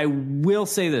this.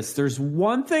 There's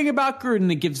one thing about Gruden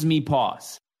that gives me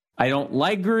pause. I don't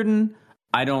like Gruden.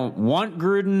 I don't want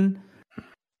Gruden.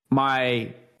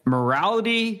 My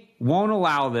morality won't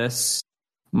allow this.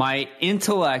 My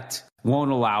intellect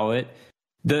won't allow it.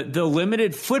 The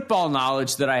limited football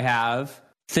knowledge that I have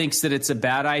thinks that it's a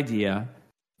bad idea.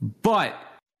 But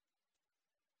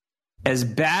as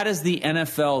bad as the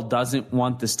NFL doesn't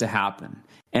want this to happen,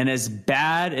 and as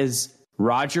bad as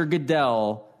Roger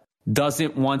Goodell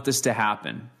doesn't want this to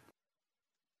happen,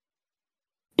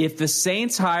 if the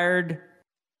Saints hired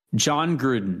John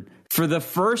Gruden for the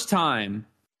first time,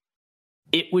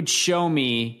 it would show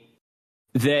me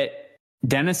that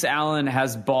Dennis Allen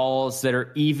has balls that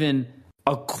are even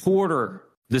a quarter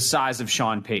the size of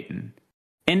Sean Payton,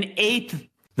 an eighth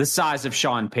the size of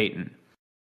Sean Payton.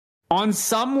 On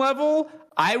some level,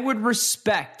 I would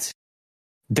respect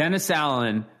Dennis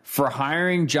Allen for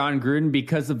hiring John Gruden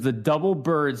because of the double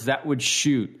birds that would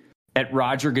shoot at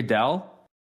Roger Goodell.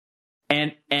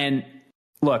 And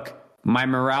look, my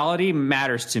morality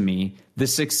matters to me. The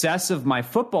success of my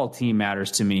football team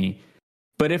matters to me.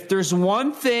 But if there's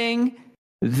one thing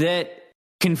that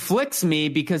conflicts me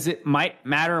because it might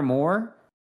matter more,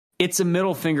 it's a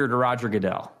middle finger to Roger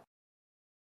Goodell.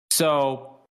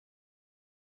 So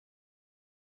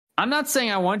I'm not saying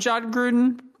I want John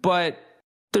Gruden, but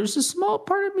there's a small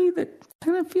part of me that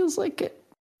kind of feels like it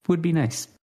would be nice.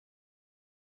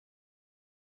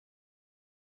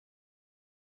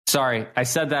 Sorry, I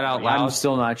said that out loud. I'm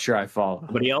still not sure I follow.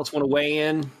 Anybody else want to weigh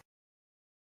in?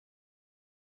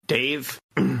 Dave?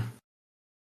 I'm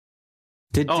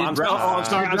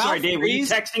sorry, Dave.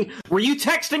 Were you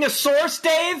texting a source,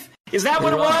 Dave? Is that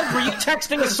what it was? Were you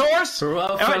texting a source?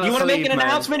 All right, you want to make an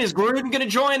announcement? Is Gruden going to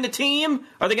join the team?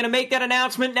 Are they going to make that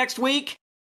announcement next week?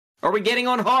 Are we getting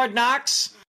on Hard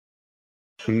Knocks?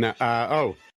 No.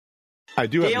 I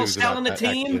do have news about selling the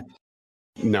team?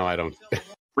 Actually. No, I don't.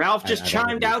 Ralph just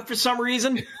chimed out for some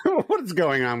reason. What is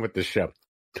going on with this show?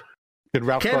 Did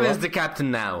Ralph Kevin's the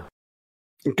captain now.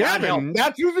 Kevin,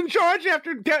 that's who's in charge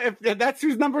after. That's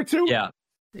who's number 2. Yeah,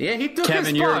 he took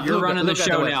Kevin, his spot. you're running the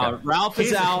show now. Ralph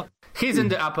is out. He's in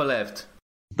the upper left.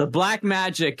 The black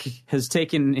magic has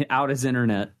taken out his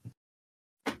internet.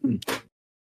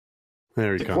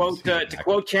 There he comes. To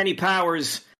quote Kenny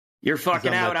Powers, "You're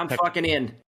fucking out. I'm fucking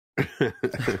in."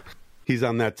 He's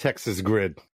on that Texas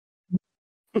grid.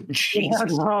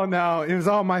 Jesus. Oh no, it was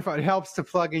all my fault. It helps to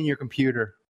plug in your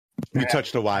computer. You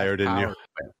touched a wire, didn't you?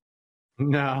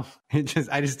 No, I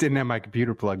just didn't have my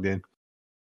computer plugged in.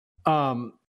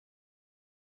 That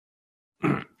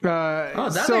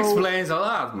explains a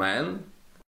lot, man.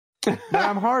 But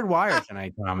I'm hardwired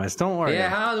tonight, Thomas. Don't worry. Yeah,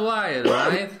 hardwired,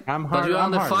 right? But you're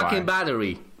on the fucking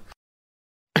battery.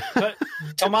 But,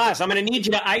 Tomas, I'm going to need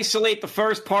you to isolate the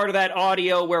first part of that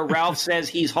audio where Ralph says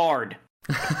he's hard.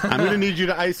 I'm going to need you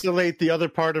to isolate the other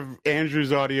part of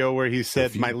Andrew's audio where he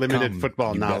said my limited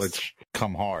football knowledge.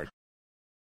 Come hard.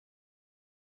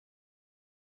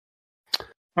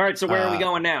 All right, so where are we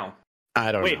going now?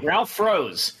 I don't know. Wait, Ralph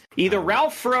froze. Either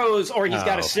Ralph froze or he's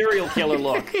got a serial killer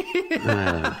look.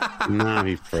 No,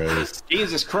 he froze.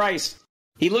 Jesus Christ.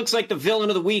 He looks like the villain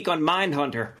of the week on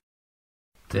Mindhunter.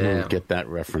 Damn. I don't get that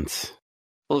reference.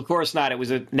 Well, of course not. It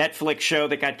was a Netflix show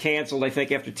that got canceled, I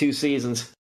think, after 2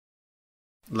 seasons.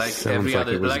 Like every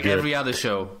other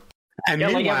show. And yeah,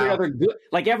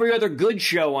 like every other good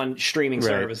show on streaming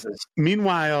services.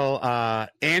 Meanwhile,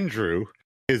 Andrew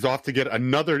is off to get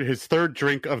his third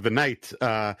drink of the night.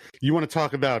 You want to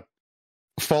talk about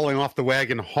falling off the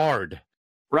wagon hard?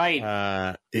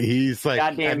 Right. He's like,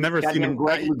 I've never seen him.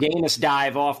 Greg Louganis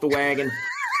dive off the wagon.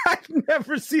 I've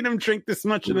never seen him drink this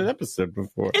much in an episode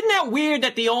before. Isn't that weird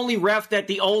that the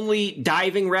only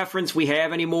diving reference we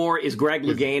have anymore is Greg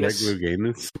Louganis? Greg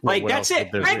Louganis? Like, that's it.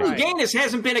 Greg Louganis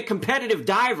hasn't been a competitive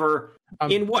diver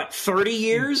in, 30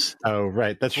 years? Oh,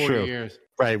 right. That's 40 true. years.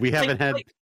 Right. We haven't had...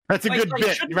 That's a good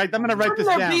bit. Right, I'm going to write this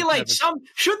down.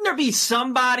 Shouldn't there be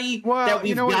somebody that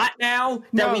we've got now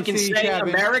that we can say Kevin,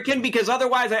 American? Because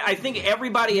otherwise, I think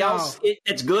everybody else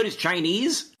that's good is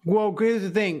Chinese. Well, here's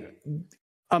the thing.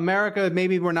 America,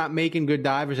 maybe we're not making good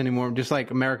divers anymore. Just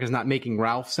like America's not making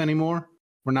Ralphs anymore.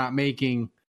 We're not making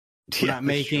great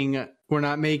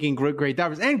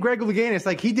divers. And Greg Louganis,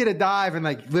 like, he did a dive and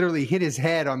like literally hit his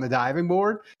head on the diving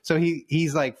board. So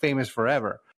he's like famous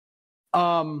forever.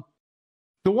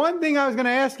 The one thing I was going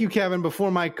to ask you, Kevin,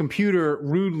 before my computer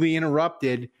rudely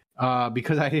interrupted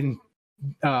because I didn't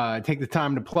take the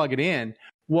time to plug it in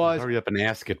was... Hurry up and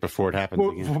ask it before it happens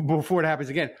again. Before it happens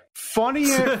again.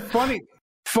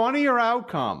 Funnier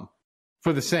outcome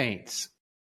for the Saints.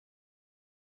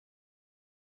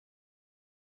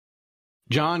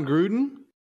 John Gruden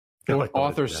or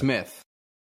Arthur Smith?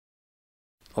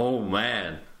 Oh,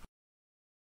 man.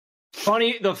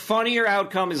 The funnier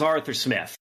outcome is Arthur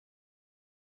Smith.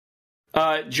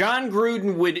 John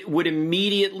Gruden would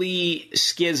immediately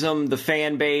schism the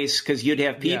fan base because you'd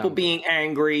have people being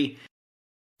angry.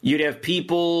 You'd have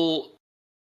people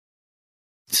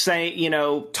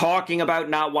talking about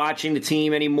not watching the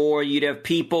team anymore. You'd have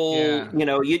people,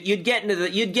 you'd get into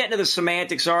the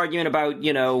semantics argument about,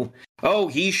 oh,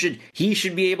 he should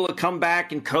be able to come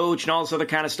back and coach and all this other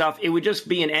kind of stuff. It would just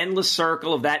be an endless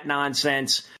circle of that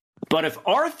nonsense. But if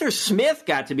Arthur Smith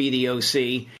got to be the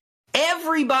OC,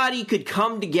 everybody could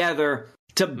come together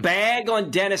to bag on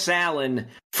Dennis Allen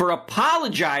for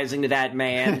apologizing to that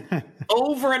man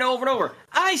over and over and over.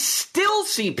 I still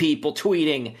see people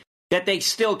tweeting that they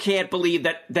still can't believe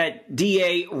that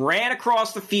DA ran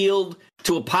across the field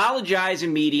to apologize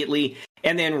immediately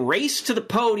and then raced to the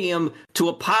podium to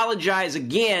apologize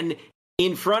again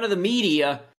in front of the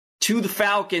media to the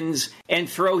Falcons and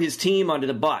throw his team under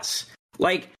the bus.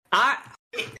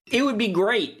 It would be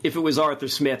great if it was Arthur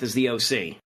Smith as the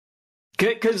OC.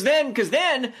 Because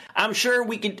then I'm sure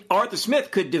Arthur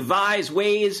Smith could devise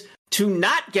ways to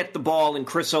not get the ball in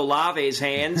Chris Olave's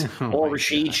hands or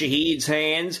Rashid Shaheed's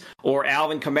hands or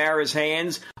Alvin Kamara's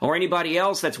hands or anybody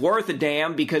else that's worth a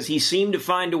damn, because he seemed to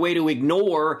find a way to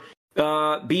ignore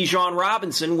Bijan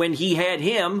Robinson when he had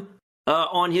him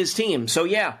on his team. So,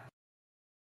 yeah.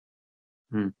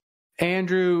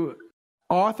 Andrew,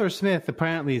 Arthur Smith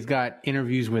apparently has got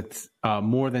interviews with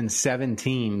more than 7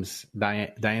 teams,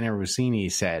 Diana Rossini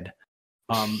said.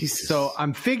 So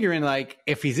I'm figuring,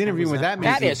 if he's interviewing with that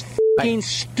many, that is fucking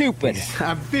stupid.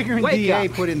 I'm figuring DA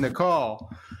put in the call.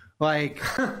 Where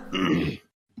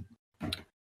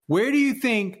do you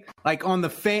think,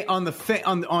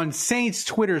 on Saints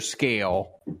Twitter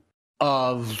scale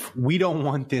of we don't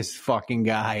want this fucking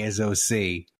guy as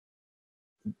OC?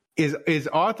 Is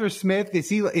Arthur Smith? Is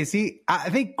he? I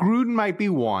think Gruden might be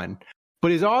 1,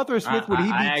 but is Arthur Smith? Would he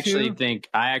be 2?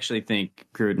 I actually think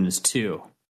Gruden is 2.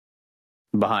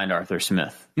 Behind Arthur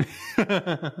Smith.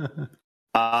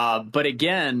 But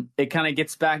again, it kind of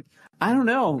gets back. I don't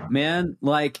know, man.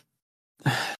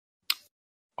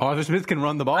 Arthur Smith can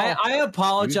run the ball. I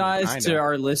apologize to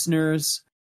our listeners.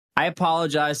 I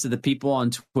apologize to the people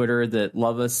on Twitter that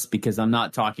love us because I'm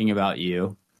not talking about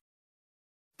you.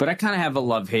 But I kind of have a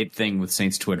love-hate thing with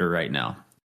Saints Twitter right now.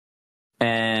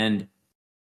 And,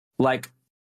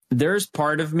 there's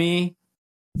part of me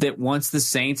that wants the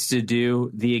Saints to do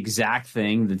the exact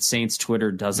thing that Saints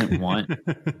Twitter doesn't want.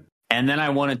 And then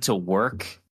I want it to work.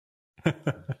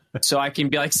 So I can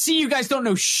be like, see, you guys don't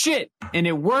know shit. And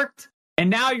it worked. And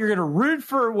now you're going to root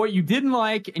for what you didn't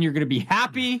like. And you're going to be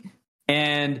happy.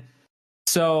 And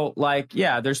so,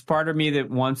 there's part of me that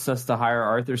wants us to hire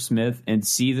Arthur Smith and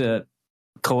see the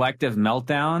collective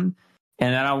meltdown.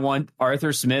 And then I want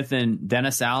Arthur Smith and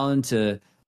Dennis Allen to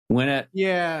win it.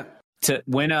 Yeah. To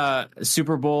win a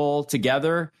Super Bowl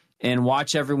together and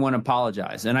watch everyone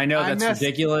apologize. And I know that's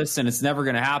ridiculous and it's never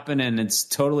going to happen and it's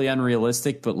totally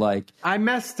unrealistic, but I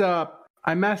messed up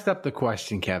the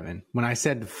question, Kevin, when I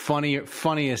said the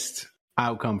funniest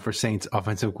outcome for Saints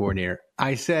offensive coordinator.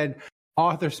 I said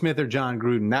Arthur Smith or John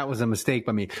Gruden. That was a mistake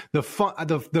by me.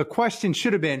 The question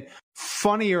should have been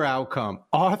funnier outcome,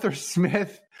 Arthur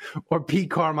Smith or Pete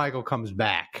Carmichael comes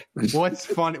back. What's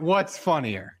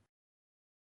funnier?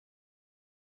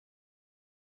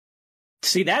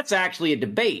 See, that's actually a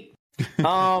debate.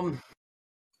 I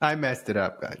messed it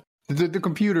up, guys. The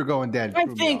computer going dead.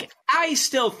 I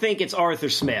still think it's Arthur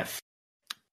Smith.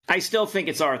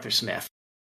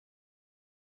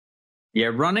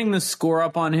 Yeah, running the score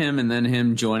up on him and then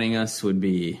him joining us would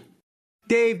be.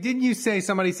 Dave, didn't you say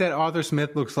somebody said Arthur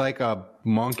Smith looks like a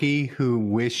monkey who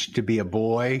wished to be a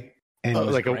boy? And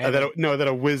that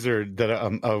a wizard, that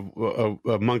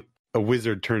a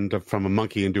wizard turned from a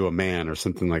monkey into a man or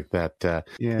something like that.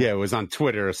 It was on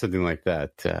Twitter or something like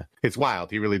that. It's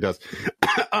wild. He really does.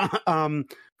 I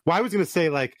was going to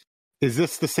say, is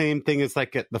this the same thing as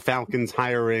the Falcons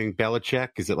hiring Belichick?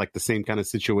 Is it the same kind of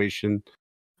situation?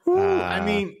 I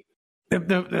mean,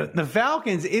 the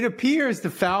Falcons, it appears the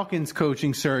Falcons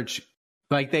coaching search,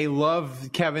 they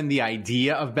love, Kevin, the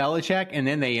idea of Belichick, and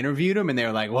then they interviewed him, and they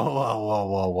were like,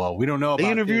 whoa, we don't know about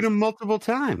They interviewed him multiple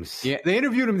times. Yeah, they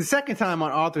interviewed him the second time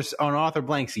on Arthur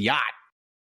Blank's yacht.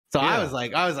 So yeah. I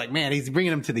was like, man, he's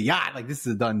bringing him to the yacht. This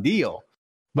is a done deal.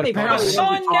 But the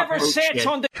sun never sets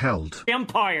on the held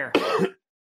empire.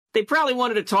 They probably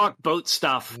wanted to talk boat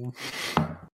stuff.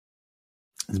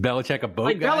 Is Belichick a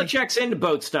boat guy? Belichick's into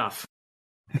boat stuff.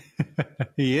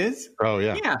 He is? Oh,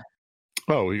 yeah. Yeah.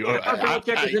 Oh,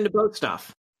 Belichick is into boat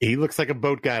stuff. He looks like a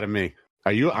boat guy to me.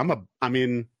 A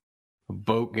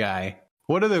boat guy.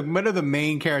 What are the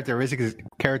main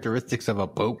characteristics of a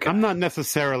boat guy? I'm not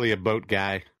necessarily a boat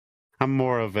guy. I'm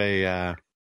more of a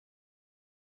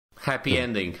happy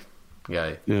ending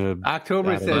guy.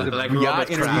 October says like yacht Robert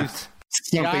interviews. Kraft.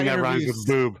 Something that rhymes with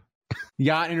boob.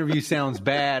 Yacht interview sounds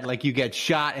bad, like you get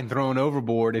shot and thrown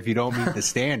overboard if you don't meet the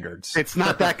standards. It's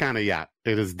not that kind of yacht.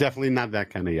 It is definitely not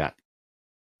that kind of yacht.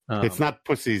 It's not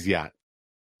Pussy's yacht.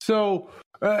 So,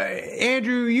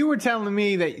 Andrew, you were telling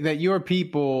me that your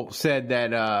people said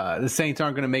that the Saints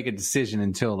aren't going to make a decision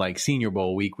until like Senior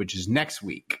Bowl week, which is next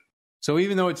week. So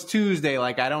even though it's Tuesday,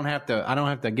 like I don't have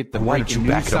to get the Why don't you breaking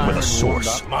back news it up with a siren warmed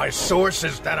source? up. My source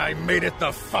is that I made it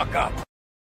the fuck up.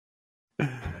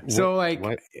 So like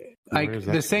Where is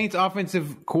that the Saints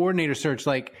offensive coordinator search,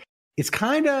 like it's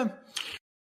kind of,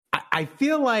 I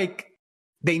feel like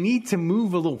they need to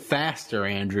move a little faster,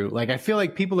 Andrew. Like I feel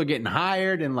like people are getting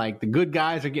hired and like the good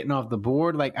guys are getting off the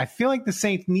board. Like I feel like the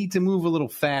Saints need to move a little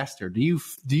faster. Do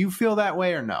you feel that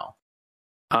way or no?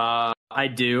 I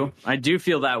do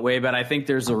feel that way, but I think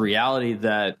there's a reality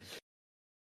that,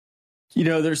 you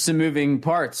know, there's some moving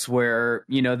parts where,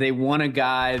 you know, they want a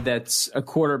guy that's a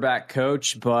quarterback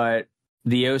coach, but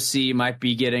the OC might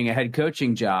be getting a head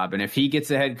coaching job. And if he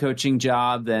gets a head coaching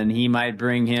job, then he might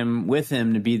bring him with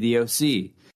him to be the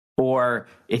OC. Or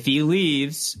if he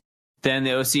leaves, then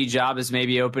the OC job is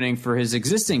maybe opening for his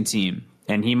existing team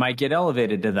and he might get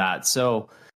elevated to that. So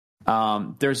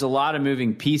there's a lot of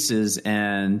moving pieces,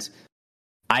 and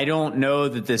I don't know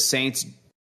that the Saints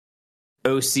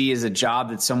OC is a job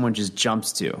that someone just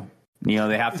jumps to. You know,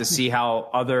 they have to see how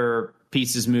other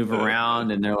pieces move around,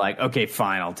 and they're like, okay,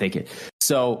 fine, I'll take it.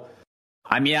 So,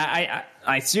 I mean,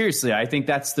 I seriously, I think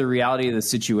that's the reality of the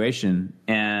situation,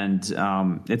 and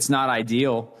it's not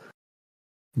ideal.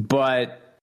 But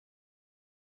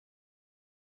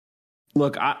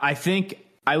look, I think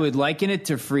I would liken it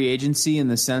to free agency in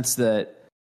the sense that,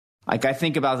 like, I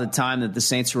think about the time that the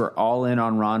Saints were all in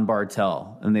on Ron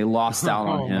Bartel and they lost out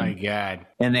on him. Oh my God.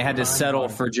 And they had to settle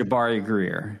for Jabari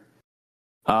Greer.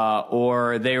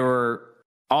 Or they were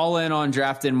all in on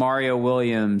drafting Mario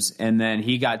Williams and then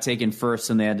he got taken first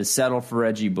and they had to settle for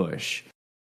Reggie Bush.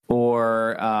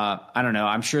 Or, I don't know,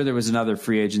 I'm sure there was another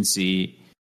free agency.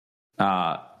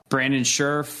 Brandon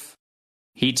Scherf,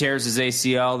 he tears his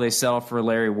ACL, they settle for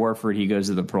Larry Warford, he goes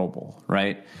to the Pro Bowl,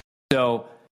 right? So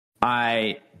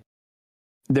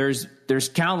there's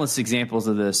countless examples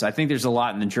of this. I think there's a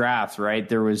lot in the draft, right?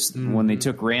 There was when they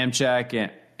took Ramczyk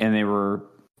and they were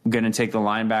going to take the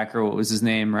linebacker. What was his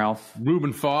name, Ralph?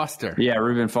 Reuben Foster. Yeah,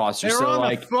 Reuben Foster. They were so on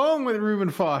like, the phone with Reuben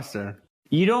Foster.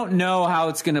 You don't know how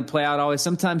it's going to play out always.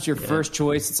 Sometimes your first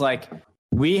choice, it's like,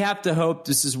 we have to hope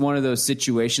this is one of those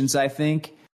situations, I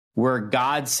think, where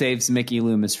God saves Mickey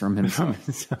Loomis from himself.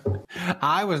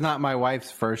 I was not my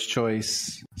wife's first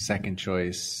choice, second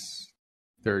choice,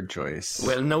 third choice.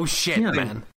 Well, no shit,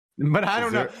 man. But I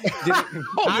don't know.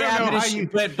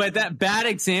 But that bad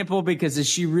example, because is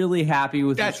she really happy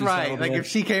with That's what she right. settled Like with? if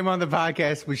she came on the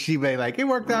podcast, would she be like, it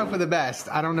worked out for the best?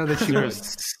 I don't know that she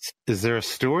was. Is there a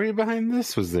story behind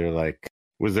this? Was there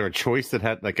a choice that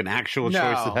had like an actual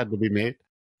choice that had to be made?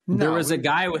 There was a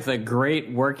guy with a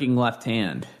great working left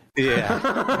hand.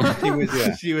 Yeah.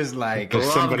 She was like,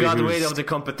 Love got weight of the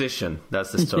competition.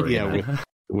 That's the story. Yeah,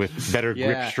 with better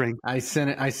grip strength. I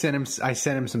sent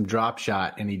him some drop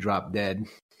shot and he dropped dead.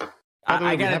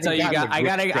 I gotta tell you guys.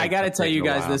 I gotta tell you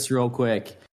guys this real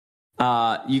quick.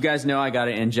 You guys know I got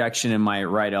an injection in my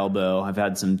right elbow. I've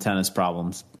had some tennis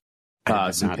problems.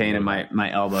 Some pain in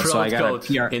my elbow. So I got a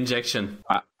PR injection.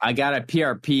 I got a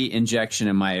PRP injection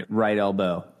in my right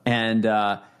elbow, and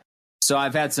so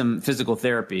I've had some physical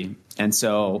therapy, and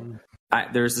so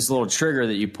there's this little trigger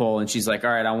that you pull, and she's like, "All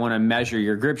right, I want to measure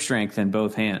your grip strength in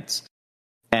both hands."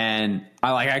 And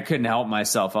I couldn't help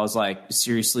myself. I was like,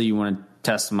 "Seriously, you want to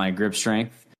test my grip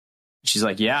strength?" She's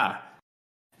like, "Yeah."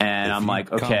 And I'm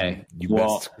like, "Okay,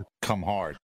 best come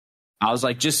hard." I was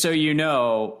like, "Just so you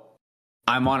know,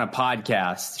 I'm on a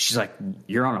podcast." She's like,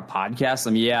 "You're on a podcast?"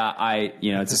 I'm, "Yeah,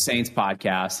 it's a Saints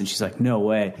podcast." And she's like, "No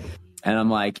way." And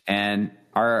I'm like, and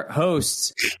our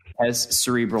host has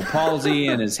cerebral palsy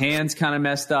and his hands kind of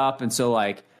messed up. And so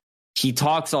like he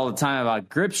talks all the time about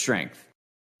grip strength.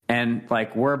 And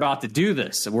like, we're about to do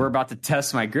this. We're about to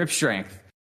test my grip strength.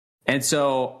 And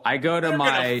so I go to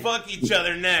gonna fuck each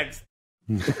other next.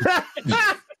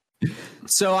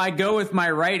 So I go with my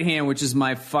right hand, which is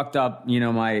my fucked up,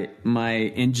 my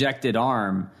injected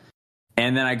arm.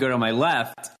 And then I go to my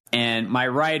left, and my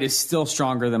right is still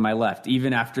stronger than my left,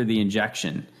 even after the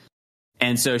injection.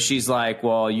 And so she's like,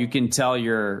 "Well, you can tell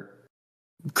your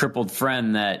crippled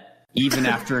friend that even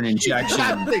after an injection,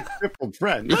 crippled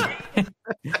friend,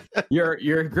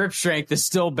 your grip strength is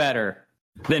still better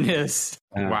than his."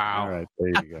 Wow. All right, there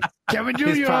you go. Kevin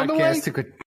Jr. on the way.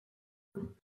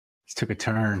 took a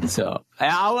turn. So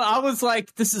I was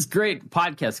like, this is great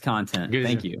podcast content.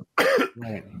 Thank you.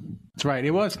 Right. That's right.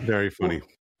 It was very funny.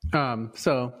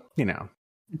 So, you know,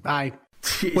 what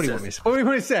do you want me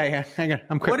to say?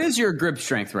 What is your grip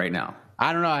strength right now?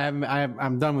 I don't know.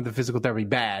 I'm done with the physical therapy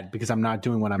bad because I'm not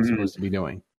doing what I'm supposed to be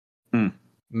doing. I'm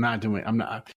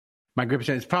not. My grip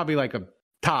strength is probably like a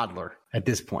toddler at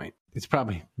this point. It's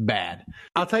probably bad.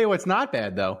 I'll tell you what's not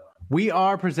bad though. We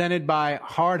are presented by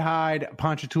Hardhide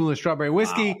Ponchatoula Strawberry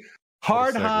Whiskey. Wow.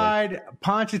 Hardhide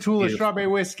Ponchatoula Strawberry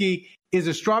Whiskey is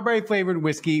a strawberry flavored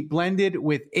whiskey blended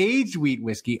with aged wheat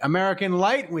whiskey, American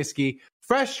light whiskey,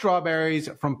 fresh strawberries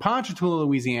from Ponchatoula,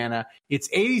 Louisiana. It's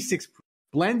 86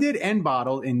 blended and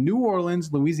bottled in New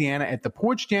Orleans, Louisiana at the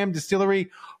Porch Jam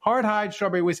Distillery. Hardhide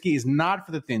Strawberry Whiskey is not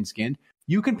for the thin-skinned.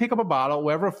 You can pick up a bottle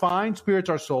wherever fine spirits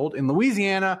are sold in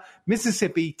Louisiana,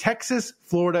 Mississippi, Texas,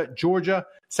 Florida, Georgia,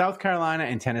 South Carolina,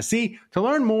 and Tennessee. To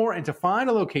learn more and to find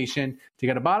a location to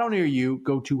get a bottle near you,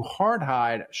 go to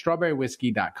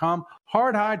hardhidestrawberrywhiskey.com.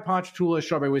 Hardhide Ponchatoula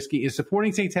Strawberry Whiskey is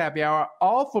supporting Saints Happy Hour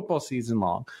all football season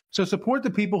long. So support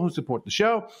the people who support the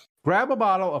show. Grab a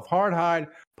bottle of Hardhide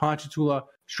Ponchatoula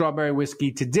Strawberry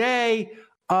Whiskey today.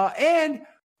 And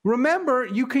remember,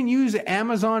 you can use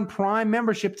Amazon Prime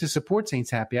membership to support Saints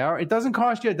Happy Hour. It doesn't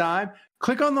cost you a dime.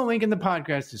 Click on the link in the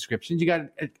podcast description. You got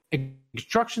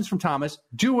instructions from Thomas.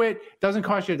 Do it. Doesn't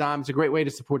cost you a dime. It's a great way to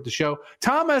support the show.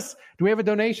 Thomas, do we have a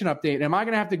donation update? Am I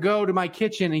going to have to go to my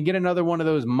kitchen and get another one of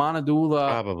those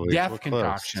Monadula death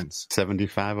concoctions?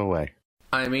 75 away.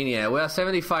 I mean, yeah, well,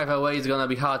 75 away is going to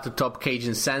be hard to top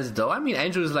Cajun Sands, though. I mean,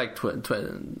 Andrew is like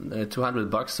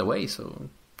 $200 away, so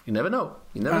you never know.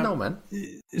 You never know, man.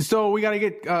 So we got to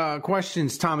get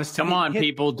questions, Thomas. Come on,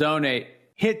 people, donate.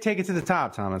 Take it to the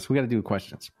top, Thomas. We got to do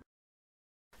questions.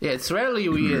 Yeah, it's rarely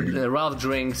Ralph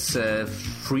drinks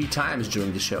 3 times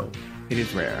during the show. It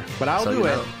is rare, but I'll do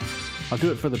it. I'll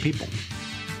do it for the people.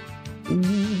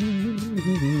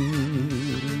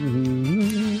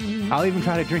 I'll even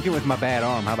try to drink it with my bad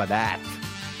arm. How about that?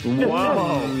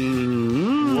 Whoa.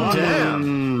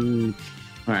 Damn.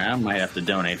 All right, I might have to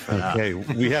donate for that. Okay,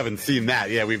 we haven't seen that.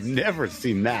 Yeah, we've never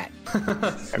seen that.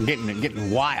 I'm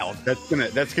getting wild.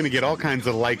 That's gonna get all kinds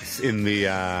of likes in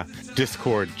the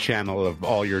Discord channel of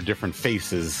all your different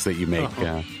faces that you make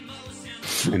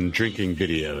and drinking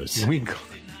videos.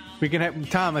 We can have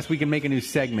Thomas. We can make a new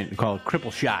segment called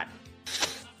Cripple Shot.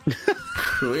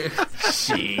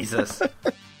 Jesus.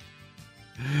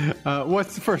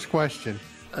 What's the first question?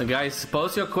 Guys,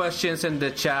 post your questions in the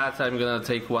chat. I'm going to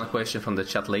take one question from the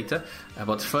chat later.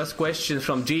 But the first question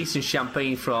from Jason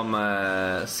Champagne from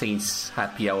Saints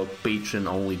Happy Hour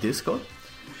Patreon-only Discord.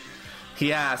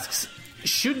 He asks,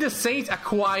 should the Saints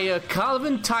acquire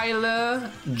Calvin Tyler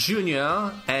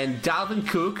Jr. and Dalvin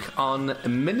Cook on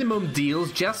minimum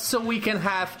deals just so we can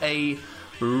have a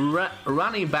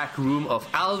running back room of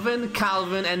Alvin,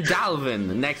 Calvin, and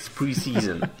Dalvin next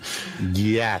preseason?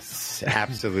 Yes,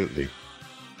 absolutely.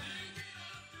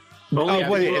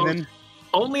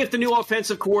 Only if the new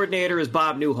offensive coordinator is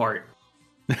Bob Newhart.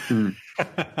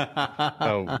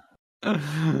 Well,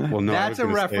 no, that's a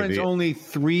reference only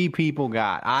 3 people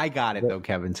got. I got it though,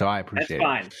 Kevin. So I appreciate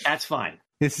it. That's fine.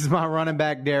 This is my running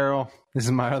back, Daryl. This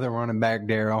is my other running back,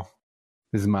 Daryl.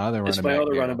 This is my other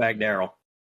running back, Daryl.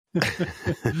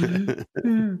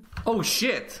 Oh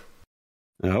shit!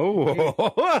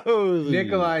 Oh,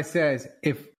 Nikolai says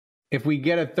if we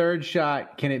get a third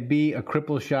shot, can it be a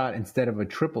cripple shot instead of a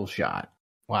triple shot?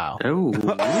 Wow. Oh.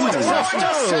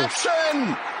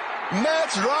 Interception!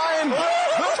 Matt Ryan!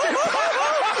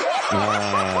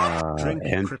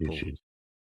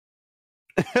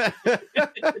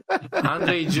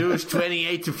 Andre Juice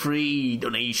 28-3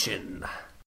 donation.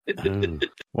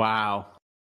 Wow.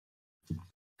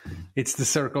 It's the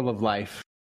circle of life.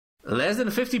 Less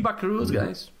than 50 buckaroos,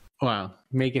 guys. Wow.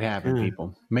 Make it happen,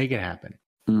 people. Make it happen.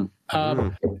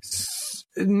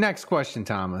 Next question,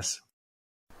 Thomas.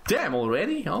 Damn,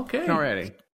 already? Okay.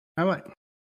 Already. I like.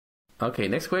 Okay,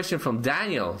 next question from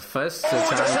Daniel. First time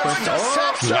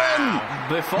question. Wow.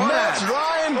 Before that.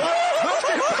 Ryan!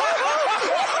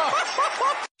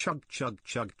 Chug, chug,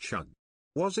 chug, chug.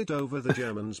 Was it over the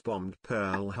Germans bombed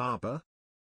Pearl Harbor?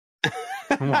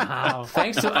 Wow.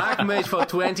 Thanks to Ahmed for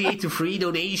 28-3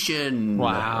 donation.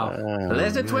 Wow.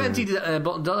 Less than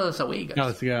 $20 a week, guys.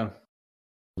 Let's go.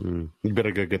 You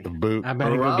better go get the boot. I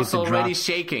better go get the already drop.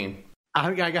 shaking.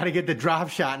 I got to get the drop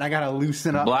shot, and I got to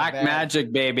loosen up. Black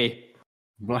magic, baby.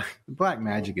 Black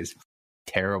magic is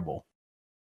terrible.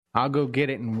 I'll go get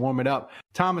it and warm it up.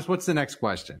 Thomas, what's the next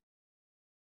question?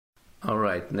 All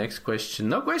right, next question.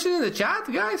 No question in the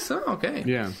chat, guys? Oh, okay.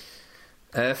 Yeah.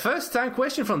 First time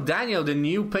question from Daniel, the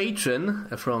new patron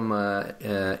from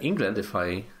England, if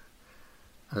I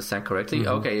understand correctly.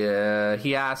 Mm-hmm. Okay,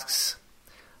 he asks,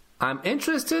 I'm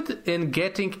interested in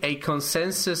getting a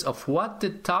consensus of what the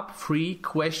top 3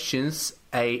 questions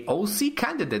a OC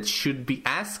candidate should be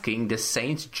asking the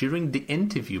Saints during the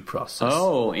interview process.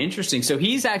 Oh, interesting. So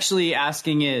he's actually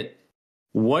asking it,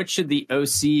 what should the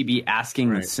OC be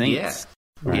asking the Saints?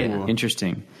 Yeah.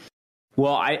 Interesting.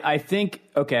 Well, I think,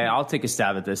 okay, I'll take a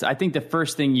stab at this. I think the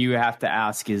first thing you have to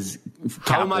ask is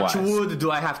how much cap-wise. wood do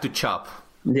I have to chop?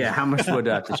 Yeah, how much wood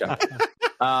do I have to chop?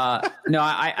 No,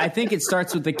 I think it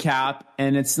starts with the cap,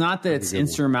 and it's not that it's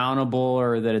insurmountable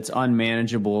or that it's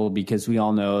unmanageable, because we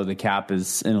all know the cap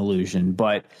is an illusion.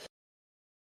 But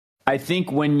I think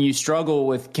when you struggle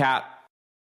with cap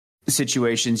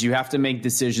situations, you have to make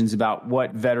decisions about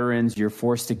what veterans you're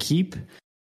forced to keep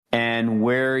and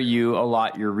where you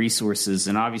allot your resources.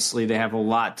 And obviously they have a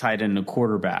lot tied into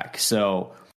quarterback.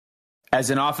 So as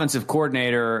an offensive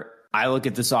coordinator, I look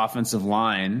at this offensive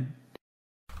line,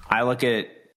 I look at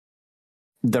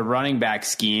the running back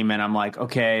scheme, and I'm like,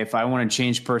 okay, if I want to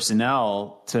change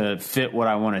personnel to fit what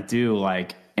I want to do,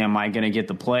 like, am I going to get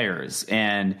the players?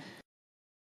 And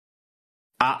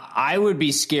I would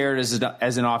be scared as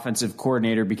an offensive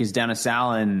coordinator, because Dennis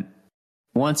Allen,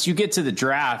 once you get to the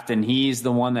draft and he's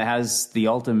the one that has the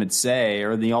ultimate say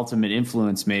or the ultimate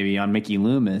influence maybe on Mickey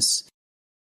Loomis,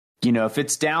 you know, if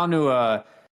it's down to a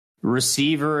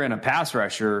receiver and a pass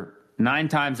rusher, 9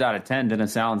 times out of 10,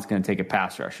 Dennis Allen's going to take a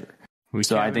pass rusher.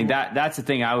 So I think that's the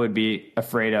thing I would be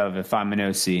afraid of if I'm an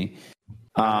OC.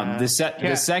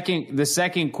 The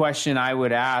second question I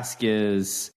would ask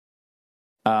is,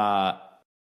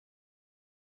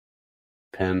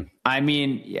 Penn. I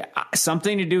mean,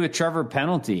 something to do with Trevor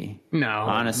Penalty. No,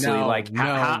 honestly, no,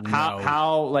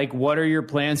 how, like, what are your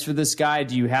plans for this guy?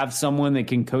 Do you have someone that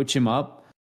can coach him up?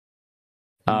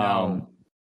 No.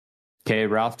 Okay,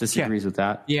 Ralph disagrees with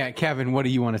that. Yeah, Kevin, what do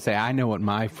you want to say? I know what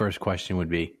my first question would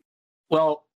be.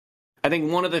 Well, I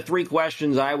think one of the 3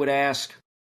 questions I would ask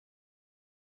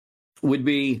would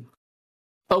be,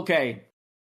 okay,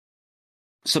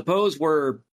 suppose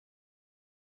we're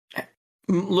a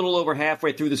little over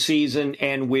halfway through the season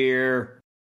and we're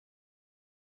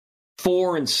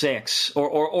 4-6,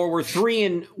 or we're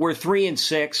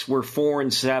 3-6, we're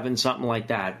 4-7, something like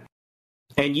that,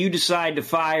 and you decide to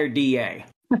fire DA.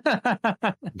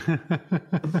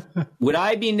 Would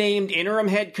I be named interim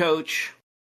head coach?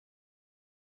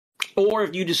 Or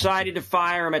if you decided to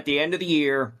fire him at the end of the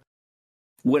year,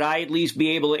 would I at least be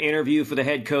able to interview for the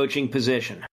head coaching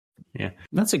position? Yeah,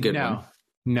 that's a good one.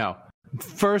 No.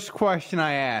 First question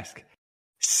I ask: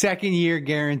 2nd year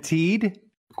guaranteed?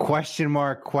 Question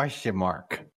mark?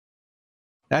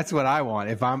 That's what I want.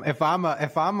 If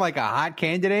I'm like a hot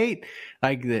candidate,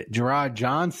 like the Gerard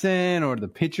Johnson or the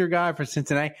pitcher guy for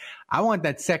Cincinnati, I want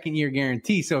that 2nd year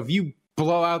guarantee. So if you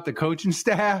blow out the coaching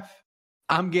staff,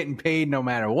 I'm getting paid no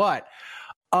matter what.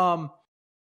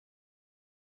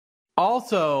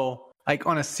 Also, like,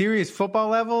 on a serious football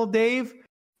level, Dave,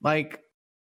 like,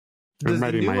 I'm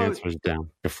writing my answers down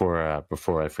before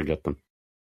I forget them.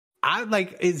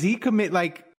 Is he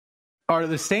are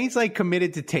the Saints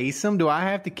committed to Taysom? Do I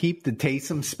have to keep the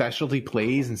Taysom specialty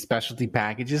plays and specialty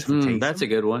packages for Taysom? That's a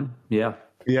good one. Yeah.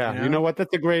 You know what?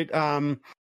 That's a great. I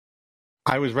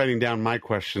was writing down my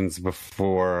questions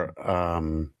before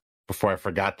I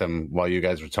forgot them while you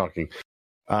guys were talking.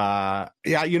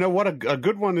 You know what? A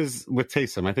good one is with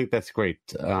Taysom. I think that's great.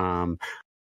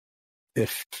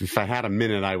 If I had a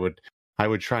minute, I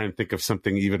would try and think of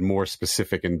something even more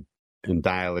specific and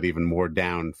dial it even more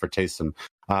down for Taysom.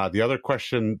 The other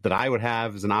question that I would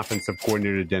have as an offensive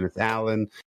coordinator, Dennis Allen,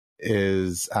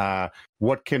 is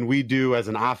what can we do as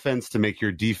an offense to make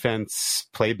your defense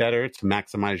play better, to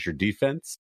maximize your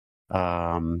defense?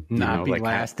 Not be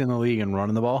last in the league and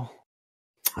running the ball.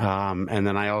 And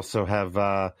then I also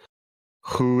have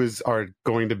who are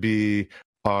going to be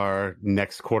our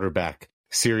next quarterback?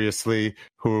 Seriously,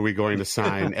 who are we going to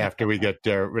sign after we get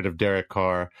rid of Derek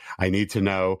Carr? I need to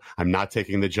know. I'm not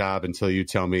taking the job until you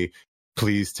tell me.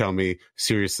 Please tell me,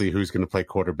 seriously, who's going to play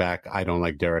quarterback? I don't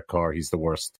like Derek Carr. He's the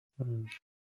worst.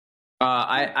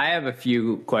 I have a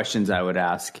few questions I would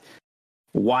ask.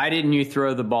 Why didn't you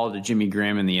throw the ball to Jimmy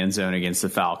Graham in the end zone against the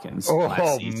Falcons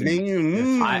last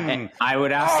season? Man. I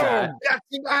would ask that.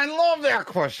 I love that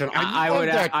question. I would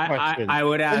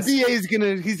ask. The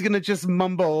DA's he's gonna just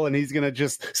mumble and he's gonna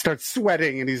just start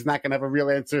sweating and he's not gonna have a real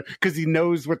answer because he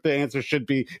knows what the answer should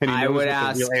be and he knows what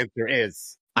the real answer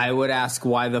is. I would ask,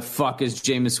 why the fuck is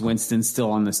Jameis Winston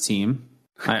still on this team?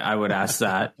 I would ask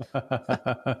that.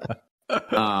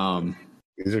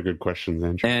 These are good questions,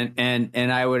 Andrew.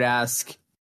 And I would ask,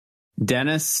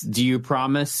 Dennis, do you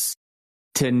promise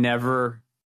to never,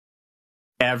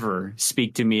 ever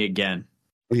speak to me again?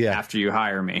 Yeah. After you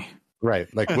hire me.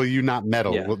 Right. Like, will you not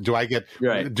meddle? Yeah. Do I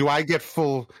get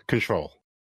full control?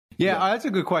 Yeah, that's a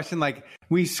good question. Like,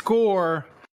 the score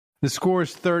is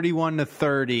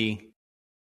 31-30.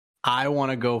 I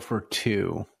want to go for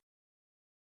 2.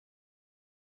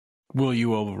 Will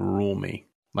you overrule me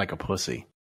like a pussy?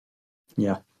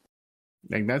 Yeah.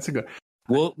 Like, that's a good.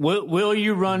 Will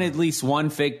you run at least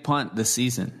one fake punt this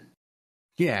season?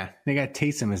 Yeah, they got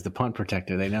Taysom as the punt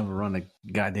protector. They never run a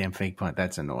goddamn fake punt.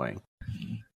 That's annoying.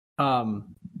 How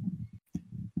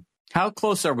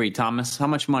close are we, Thomas? How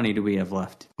much money do we have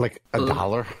left? Like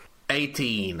 $1?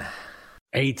 18.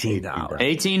 $18.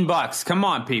 $18. Come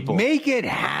on, people. Make it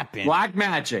happen. Black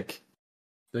magic.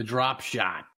 The drop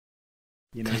shot.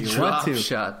 You know, you Drop want to.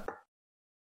 shot.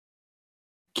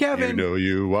 Kevin. You know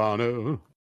you wanna.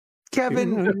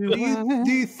 Kevin,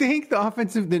 do you think the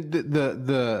offensive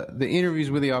the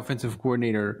interviews with the offensive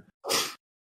coordinator,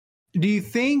 do you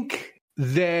think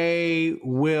they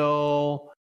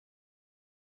will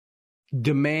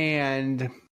demand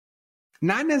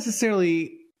not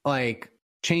necessarily like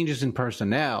changes in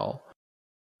personnel,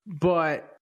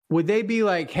 but would they be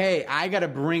like, hey, I got to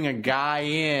bring a guy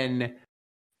in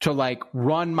to like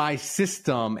run my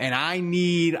system, and I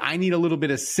need a little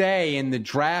bit of say in the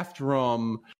draft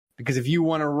room? Because if you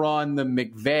want to run the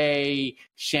McVay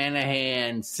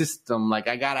Shanahan system, like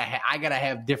I gotta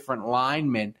have different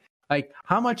linemen. Like,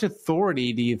 how much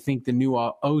authority do you think the new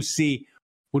OC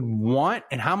would want,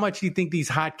 and how much do you think these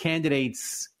hot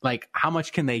candidates, like, how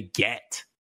much can they get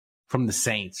from the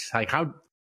Saints? Like, how?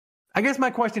 I guess my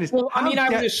question is, well, I mean, I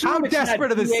would assume how it's desperate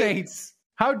not are the DA. Saints?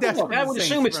 How desperate? Look, I would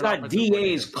assume it's not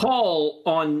DA's call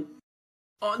on.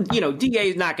 DA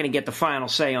is not going to get the final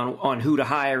say on who to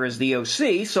hire as the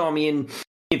OC. So, I mean,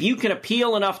 if you can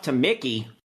appeal enough to Mickey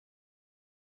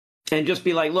and just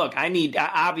be like, look,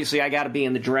 obviously I got to be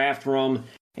in the draft room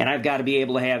and I've got to be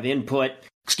able to have input.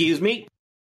 Excuse me?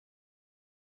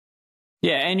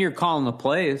 Yeah, and you're calling the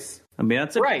plays. I mean,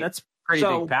 that's pretty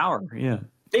big power. Yeah.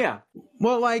 Yeah.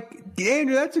 Well, like,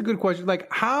 Andrew, that's a good question. Like,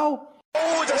 how?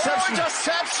 Oh,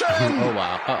 interception! Oh,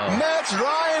 wow. Uh-oh. Matt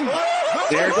Ryan!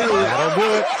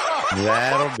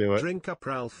 That'll do it. Drink up,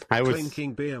 Ralph.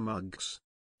 Clinking beer mugs.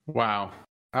 Wow.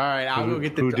 All right, I'll go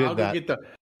get the. Who did I'll that? go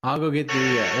get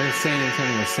the San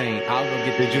Antonio Saint. I'll go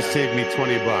get. They just saved me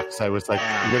 $20. I was like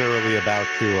literally about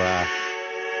to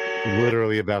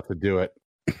do it.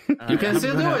 You can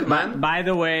still do it, man. By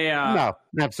the way, no,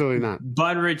 absolutely not.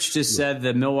 Budrich just said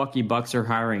the Milwaukee Bucks are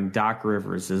hiring Doc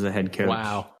Rivers as a head coach.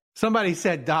 Wow. Somebody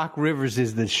said Doc Rivers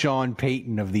is the Sean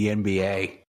Payton of the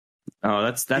NBA. Oh,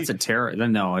 that's a terror.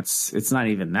 No, it's not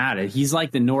even that. He's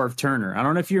like the Norv Turner. I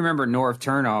don't know if you remember Norv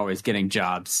Turner always getting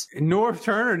jobs. Norv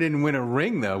Turner didn't win a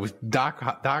ring though. Doc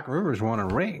Rivers won a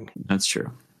ring. That's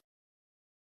true.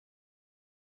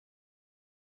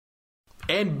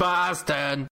 In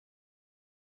Boston.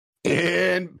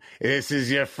 And this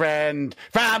is your friend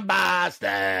from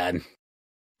Boston.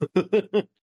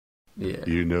 Yeah.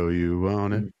 You know you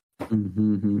want it.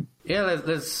 Mm-hmm. Yeah,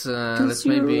 let's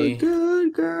maybe.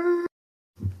 Good girl.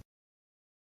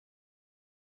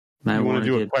 You want to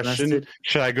do a question? Arrested?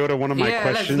 Should I go to one of my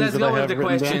questions? Let's that go I with have the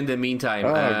written question down? in the meantime.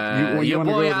 You your wanna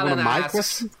go boy with one of Alan my asks.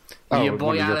 questions? Your boy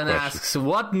one of your Alan questions. asks,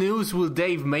 what news will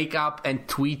Dave make up and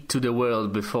tweet to the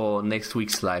world before next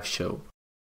week's live show?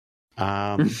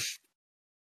 By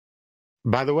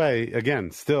the way, again,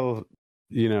 still,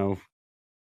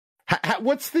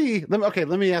 what's the?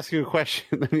 Let me ask you a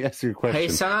question. Hey,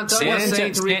 San Antonio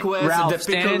Saint requests Ralph, the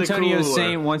San pickle Antonio liqueur.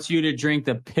 Saint wants you to drink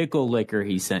the pickle liquor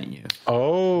he sent you.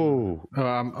 Oh,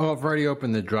 I've already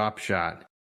opened the drop shot,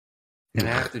 and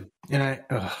I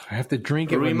have to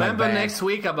drink it. Remember with my bag. next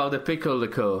week about the pickle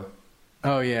liqueur.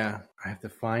 Oh yeah, I have to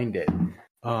find it.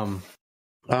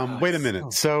 Wait a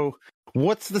minute. So,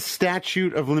 what's the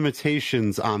statute of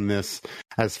limitations on this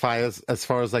as far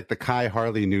as like the Kai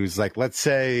Harley news? Like, let's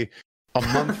say a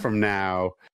month from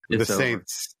now, the It's over.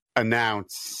 Saints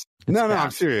announce. No,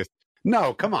 I'm serious.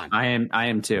 No, come on. I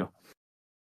am too.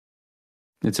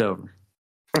 It's over.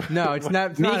 No, it's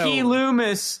not. It's not Mickey over.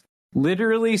 Loomis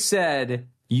literally said,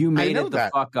 "You made know it the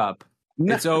that. fuck up.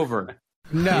 No. It's over.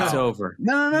 No. It's over.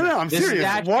 No. I'm The serious.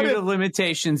 statute of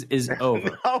limitations is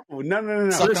over." No.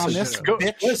 Suck on this,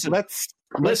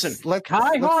 Listen.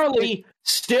 Kai Harley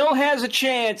still has a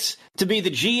chance to be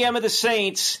the GM of the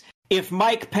Saints if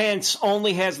Mike Pence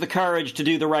only has the courage to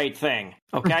do the right thing.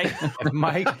 Okay? If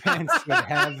Mike Pence would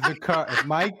have if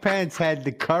Mike Pence had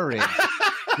the courage,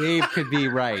 Dave could be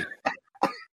right.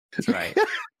 That's right.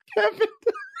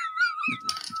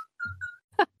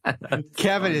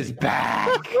 Kevin is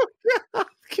back.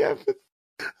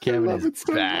 Kevin is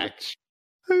back.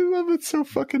 I love it so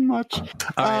fucking much.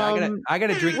 All right, I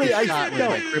gotta drink this shot with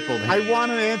my crippled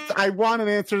hand. I want an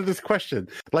answer to this question.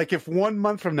 Like, if 1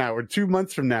 month from now or 2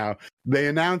 months from now they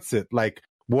announce it, like,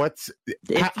 how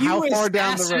far down the road?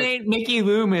 Assassinate Mickey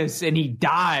Loomis and he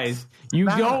dies, you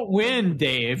don't win,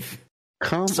 Dave.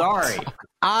 Sorry.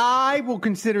 I will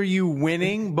consider you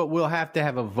winning, but we'll have to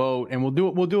have a vote, and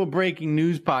we'll do a breaking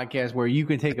news podcast where you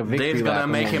can take a victory. Dave's gonna lap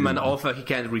make him an along. offer he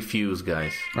can't refuse,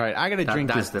 guys. All right, I gotta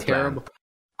drink this terrible.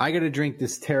 I gotta drink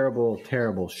this terrible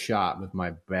shot with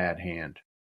my bad hand.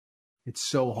 It's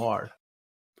so hard.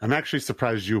 I'm actually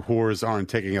surprised you whores aren't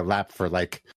taking a lap for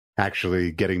like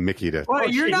actually getting Mickey to. Well,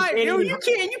 you're not.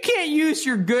 You can't use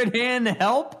your good hand to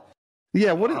help.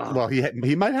 Yeah. Well,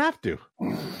 he might have to.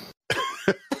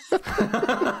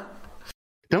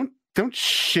 Don't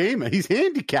shame him. He's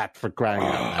handicapped, for crying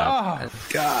out loud. Oh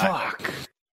God! Fuck!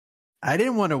 I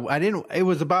didn't want to. It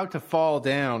was about to fall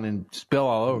down and spill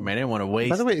all over me. I didn't want to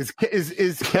waste. By the way, is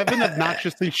Kevin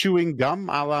obnoxiously chewing gum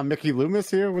a la Mickey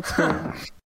Loomis here? What's going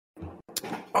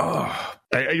on?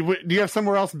 Do you have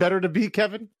somewhere else better to be,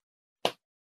 Kevin?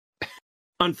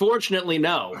 Unfortunately,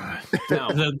 no.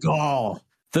 The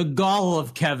gall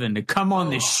of Kevin to come on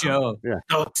this show. Yeah.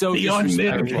 So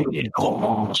unmitigated.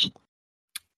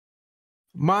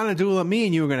 Monadula, me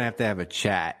and you are gonna have to have a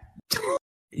chat.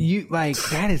 You like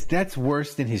that's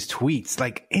worse than his tweets.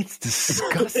 Like, it's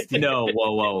disgusting. No,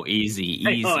 whoa, easy.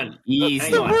 It's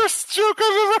the worst joke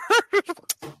I've ever heard.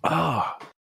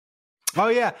 Oh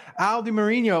yeah, Aldi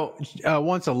Marino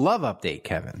wants a love update.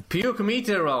 Kevin, puke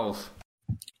meter rolls.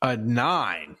 A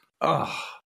 9. Oh,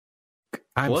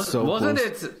 wasn't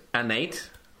it an 8?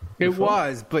 It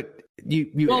was, but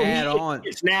you add on.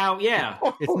 It's now, yeah.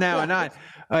 It's now a 9.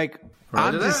 Like,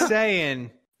 I'm just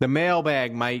saying, the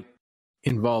mailbag might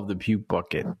involve the puke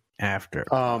bucket after.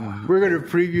 We're going to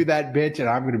preview that bitch, and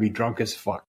I'm going to be drunk as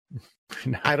fuck.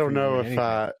 I don't know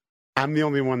if I'm the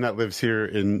only one that lives here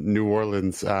in New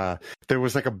Orleans. There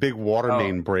was like a big water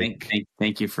main break.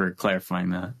 Thank you for clarifying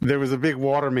that. There was a big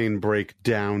water main break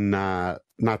down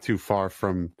not too far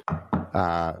from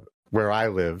where I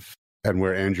live and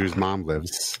where Andrew's mom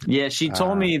lives. Yeah, she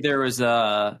told me there was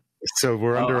a... So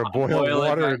we're under a boil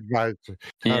water advisory.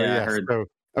 Yeah, I heard. So,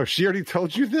 she already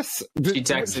told you this? She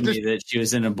texted me that she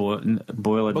was in a boil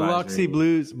advisory. Biloxi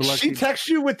Blues. She texted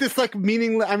you with this like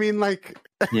meaningless... I mean, like...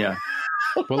 Yeah.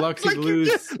 Biloxi Blues.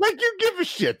 You give a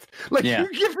shit. Like,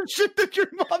 you give a shit that your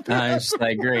mother... I was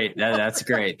like, great. That's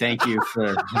great. Thank you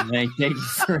for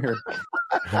the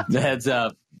heads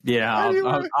up. Yeah,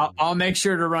 Anyway. I'll make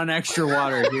sure to run extra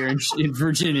water here in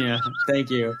Virginia.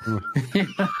 Thank you.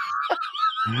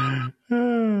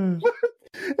 Anyway,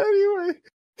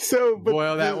 so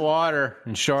boil that water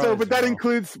in Charlotte. So,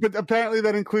 but apparently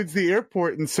that includes the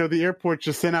airport, and so the airport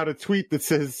just sent out a tweet that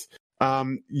says,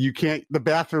 you can't. The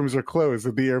bathrooms are closed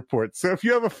at the airport. So if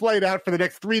you have a flight out for the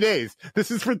next 3 days,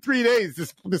 this is for 3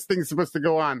 days. This thing's supposed to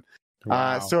go on.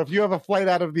 Wow. So if you have a flight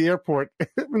out of the airport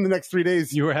in the next 3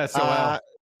 days, you're SOL.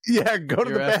 Yeah, go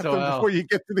to the bathroom before you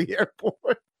get to the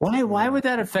airport. Why would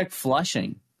that affect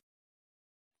flushing?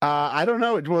 I don't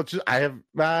know.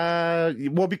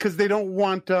 Well, because they don't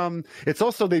want. It's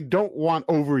also they don't want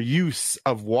overuse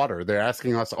of water. They're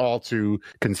asking us all to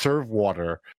conserve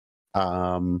water,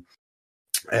 and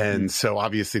so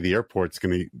obviously the airport's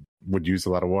would use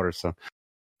a lot of water. So,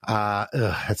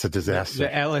 that's a disaster.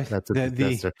 That's a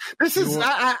disaster.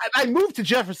 I moved to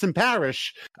Jefferson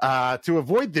Parish to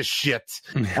avoid this shit,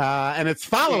 and it's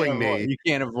following me. You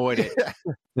can't avoid it.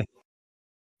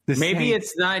 Maybe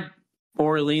it's not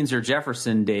Orleans or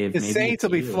Jefferson, Dave. The Saints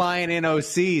will be flying in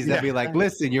OCs. They'll be like,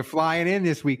 listen, you're flying in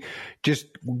this week.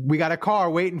 We got a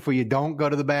car waiting for you. Don't go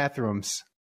to the bathrooms.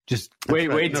 Just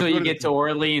wait till you get to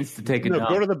Orleans to take a dump.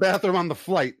 Go to the bathroom on the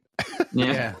flight.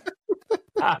 Yeah.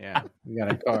 Yeah, we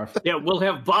got a car. Yeah, we'll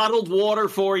have bottled water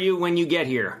for you when you get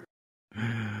here.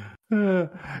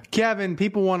 Kevin,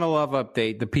 people want a love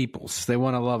update. The peoples, they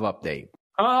want a love update.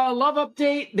 Love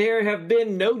update. There have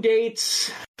been no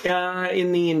dates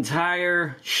in the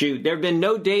entire shoot. There have been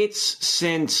no dates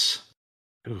since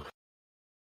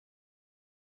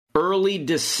early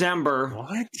December.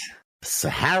 What?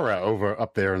 Sahara over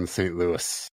up there in St.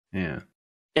 Louis. Yeah.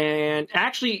 And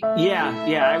actually,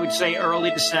 yeah, I would say early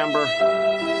December.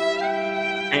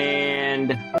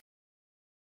 And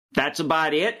that's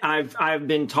about it. I've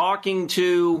been talking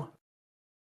to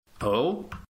two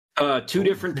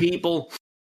different people.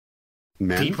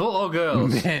 Men? People or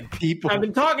girls? Men, people. I've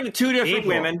been talking to two different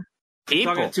women.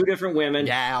 People. Talking to two different women.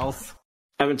 Gals.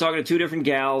 I've been talking to 2 different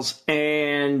gals,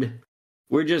 and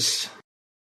we're just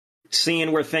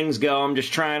seeing where things go. I'm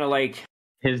just trying to, like...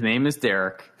 His name is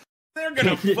Derek. They're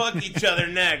gonna fuck each other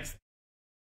next.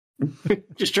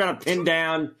 Just trying to pin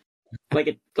down,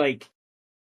 like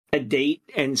a date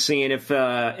and seeing if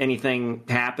anything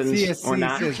happens CSC or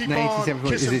not. Says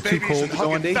 1974. Is it too cold to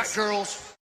go on dates?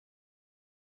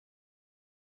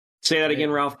 Say that again,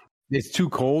 Ralph. It's too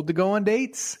cold to go on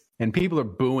dates? And people are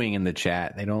booing in the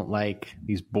chat. They don't like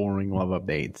these boring love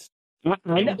updates.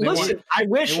 Listen, I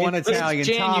wish they want Italian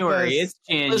January. tapas. It's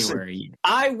January. Listen,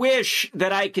 I wish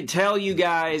that I could tell you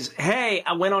guys, hey,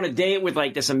 I went on a date with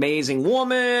like this amazing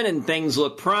woman and things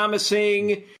look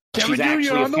promising. She's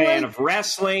actually a fan of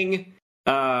wrestling.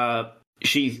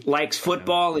 She likes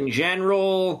football in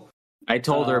general. I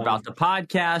told her about the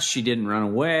podcast. She didn't run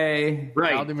away.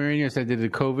 Right. Aldo Marino said, did the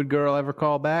COVID girl ever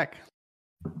call back?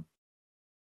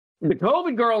 The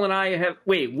COVID girl and I have...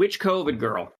 Wait, which COVID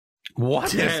girl?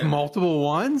 What? There's multiple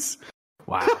ones?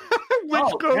 Wow.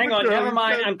 Hang on. Never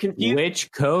mind. I'm confused.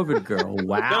 Which COVID girl?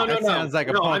 Wow. That sounds like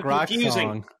a punk rock confusing.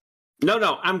 song.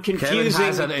 No, I'm confusing. Kevin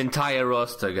has an entire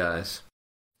roster, guys.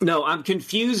 No, I'm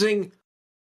confusing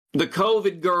the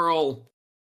COVID girl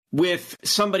with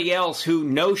somebody else who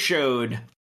no-showed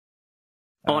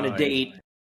on a date.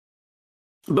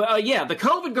 But yeah, the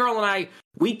COVID girl and I,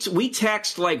 we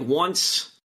text like once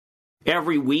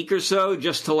every week or so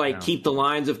just to like keep the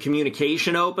lines of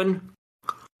communication open.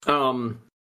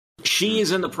 She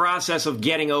is in the process of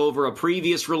getting over a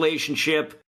previous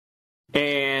relationship,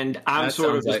 and I'm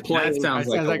sort of just playing. That sounds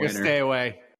like a stay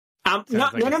away. No.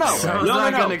 Sounds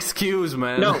like an excuse,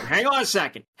 man. No, hang on a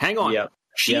second. Hang on. Yep.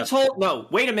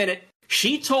 Wait a minute.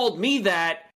 She told me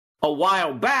that a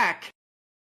while back,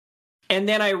 and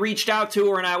then I reached out to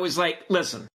her and I was like,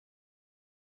 listen,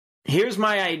 here's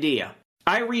my idea.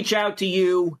 I reach out to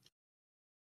you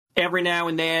every now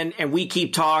and then, and we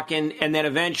keep talking, and then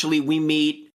eventually we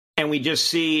meet, and we just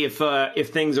see if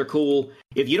things are cool.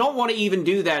 If you don't want to even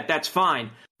do that, that's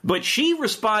fine. But she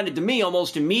responded to me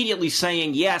almost immediately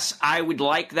saying, yes, I would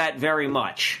like that very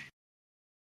much.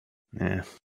 Yeah.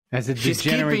 As a She's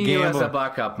degenerate keeping you as gambler, a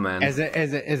backup, man. as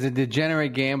a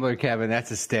degenerate gambler, Kevin,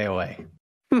 that's a stay away.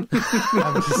 I'm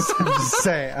just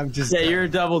saying. You're a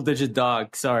double-digit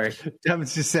dog. Sorry. I'm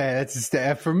just saying that's a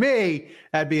stay. For me,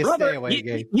 that'd be a stay away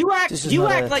game. You act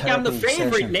like I'm the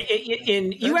favorite,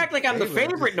 you act like I'm the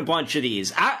favorite in a bunch of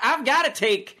these. I've got to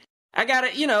take. I got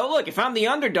to, look. If I'm the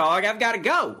underdog, I've got to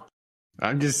go.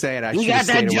 I'm just saying. You got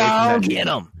that, Joe? Get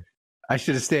him. I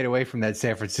should have stayed away from that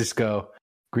San Francisco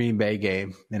Green Bay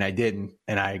game, and I didn't.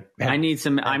 And I need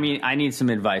some. I need some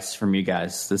advice from you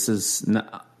guys. This is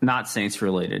not Saints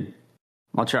related.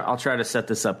 I'll try to set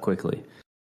this up quickly.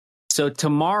 So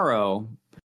tomorrow,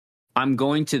 I'm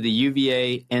going to the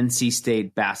UVA NC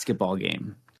State basketball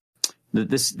game.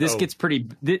 This gets pretty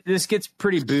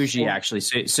bougie actually.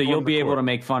 So you'll be able to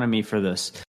make fun of me for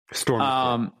this.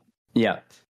 Yeah.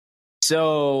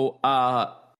 So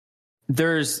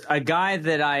there's a guy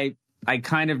that I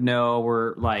kind of know.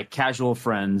 We're like casual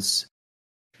friends,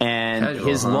 and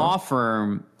his law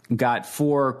firm got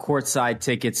 4 courtside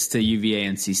tickets to UVA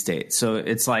NC State. So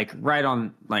it's like right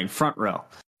on like front row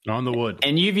on the wood.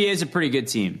 And UVA is a pretty good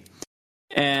team.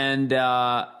 And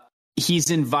he's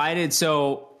invited.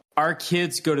 So our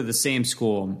kids go to the same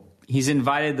school. He's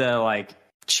invited the like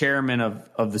chairman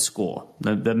of the school,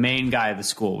 the main guy of the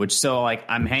school, which so like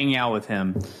I'm hanging out with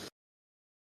him,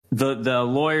 the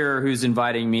lawyer who's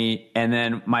inviting me, and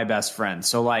then my best friend.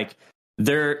 So like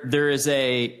there is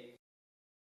a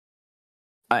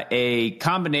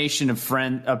combination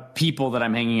of people that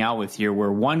I'm hanging out with here,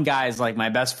 where one guy is like my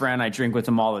best friend. I drink with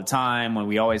him all the time when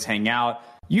we always hang out.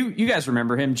 You guys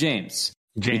remember him, James.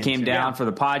 He came down for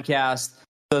the podcast.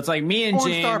 So it's like me and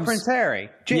Porn James. star Prince Harry.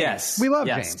 James. Yes. We love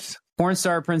James. Porn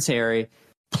star Prince Harry,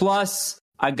 plus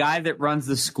a guy that runs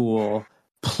the school,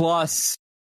 plus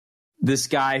this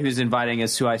guy who's inviting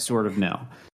us who I sort of know.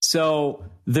 So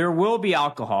there will be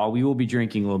alcohol. We will be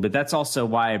drinking a little bit. That's also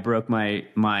why I broke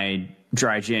my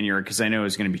dry January, because I know I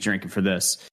was going to be drinking for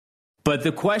this. But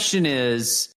the question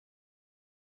is,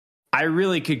 I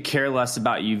really could care less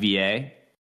about UVA.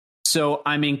 So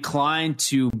I'm inclined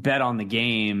to bet on the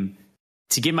game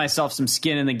to give myself some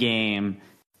skin in the game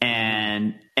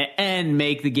and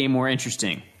make the game more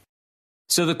interesting.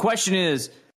 So the question is,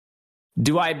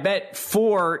 do I bet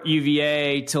for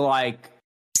UVA to like,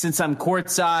 since I'm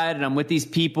courtside and I'm with these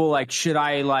people, like, should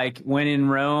I like when in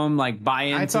Rome, like buy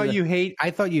into? I thought you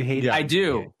hated. I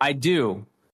do.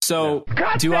 So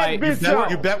do I?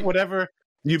 You bet whatever.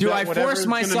 Do I force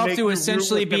myself to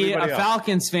essentially be a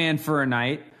Falcons fan for a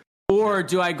night, or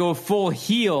do I go full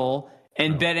heel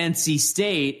and bet NC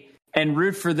State and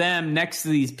root for them next to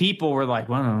these people. We're like,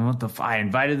 well, what I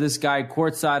invited this guy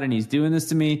courtside and he's doing this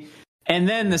to me. And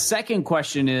then the second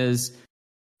question is,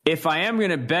 if I am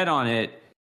going to bet on it,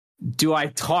 do I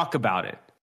talk about it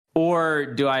or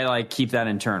do I like keep that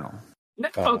internal?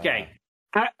 Okay.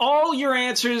 All your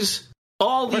answers,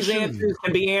 all these answers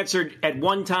can be answered at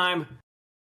one time.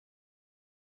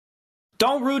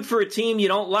 Don't root for a team you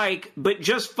don't like, but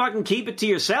just fucking keep it to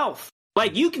yourself.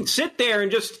 Like, you can sit there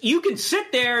and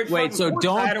wait, so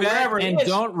don't bet and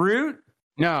don't root?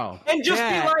 No. And just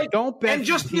be like, don't bet. And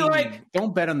just be like,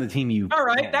 don't bet on the team you. All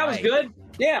right, that was good.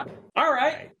 Yeah. All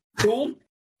right. Cool.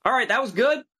 All right, that was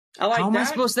good. I like that. How am I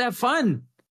supposed to have fun?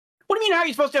 What do you mean, how are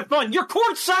you supposed to have fun? You're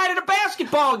courtside at a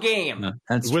basketball game. No,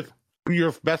 that's with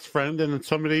your best friend and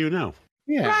somebody you know.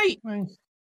 Yeah. Right.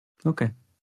 Okay.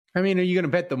 I mean, are you going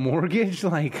to bet the mortgage?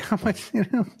 Like, how much?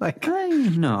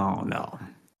 No.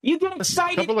 You get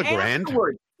excited couple of grand.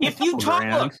 afterward. If you talk,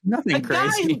 look, nothing a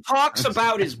crazy. guy who talks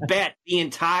about his bet the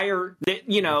entire,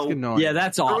 yeah,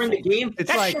 that's awful. during the game,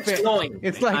 It's that like shit's annoying.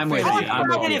 It's like I'm with Talk you. I'm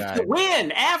about with it you. if you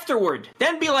win afterward.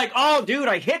 Then be like, oh, dude,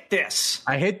 I hit this.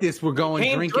 I hit this. We're going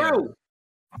Came drinking. through.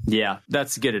 Yeah,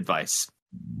 that's good advice.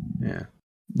 Yeah.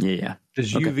 Yeah.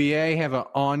 Does UVA have an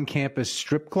on-campus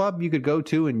strip club you could go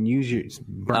to and use your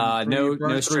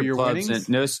no strip clubs?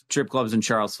 No strip clubs in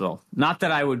Charlottesville. Not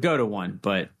that I would go to one,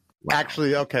 but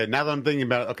actually, okay. Now that I'm thinking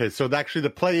about it, okay. So actually, the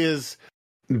play is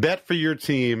bet for your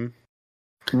team.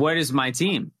 What is my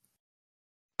team?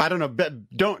 I don't know. Bet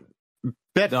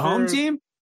the home team.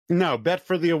 No, bet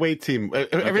for the away team.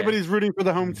 Everybody's rooting for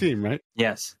the home team, right?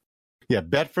 Yes. Yeah,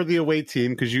 bet for the away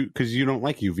team because you don't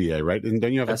like UVA, right? And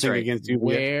don't you have a thing against UVA?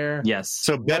 Where? Yes.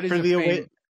 So bet for the away.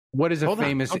 What is a Hold on,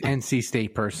 famous okay. NC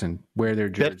State person wear their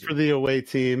jersey? Bet for the away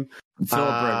team.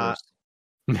 Philip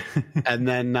Rivers. And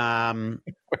then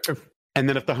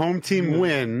if the home team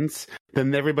wins,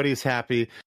 then everybody's happy.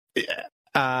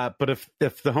 But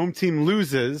if the home team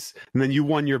loses and then you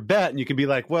won your bet, and you can be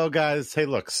like, well, guys, hey,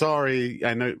 look, sorry,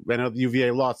 I know the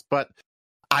UVA lost, but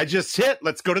I just hit.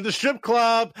 Let's go to the strip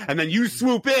club, and then you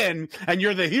swoop in, and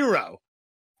you're the hero.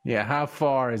 Yeah, how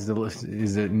far is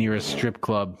the nearest strip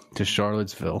club to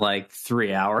Charlottesville? Like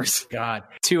 3 hours. God,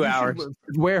 2 hours.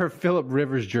 Wear a Phillip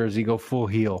Rivers jersey, go full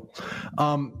heel.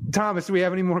 Thomas, do we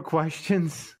have any more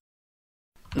questions?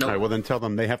 No. All right, well then tell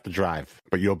them they have to drive,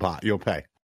 but you'll pay.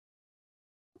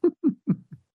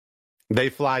 They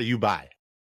fly, you buy.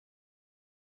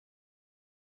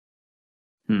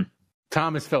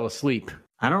 Thomas fell asleep.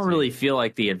 I don't really feel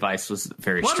like the advice was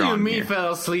very What strong. do you mean here.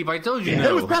 fell asleep? I told you It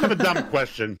no. was kind of a dumb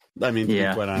question. I mean,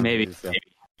 Yeah, quite honest, maybe. so.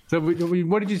 So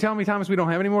what did you tell me, Thomas? We don't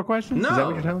have any more questions? No. Is that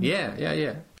what you're telling me?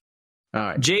 Yeah. All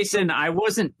right. Jason, I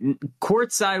wasn't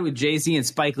courtside with Jay-Z and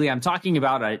Spike Lee. I'm talking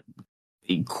about a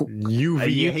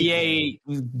UVA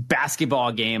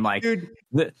basketball game. Like, dude,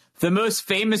 the most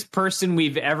famous person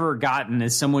we've ever gotten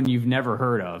is someone you've never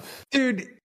heard of. Dude,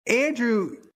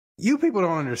 Andrew, you people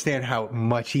don't understand how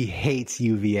much he hates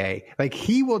UVA. Like,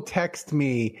 he will text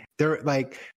me during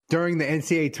the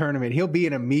NCAA tournament. He'll be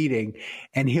in a meeting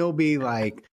and he'll be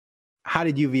like, how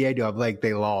did UVA do? I'm like,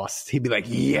 they lost. He'd be like,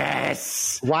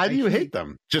 yes. Why do you hate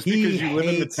them? Just because you live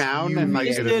in the town and like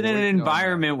He's in an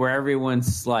environment where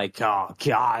everyone's like, oh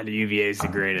God, UVA is the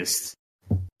greatest.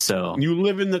 So you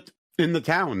live in the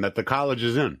town that the college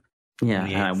is in. Yeah,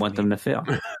 and I want them to fail.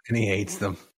 And he hates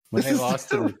them. When they lost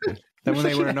to then when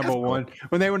they were number one.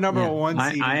 When they were number one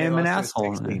seed. I am an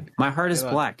asshole. My heart is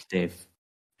black, Dave.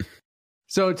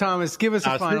 So, Thomas, give us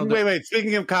a final. Wait.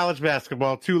 Speaking of college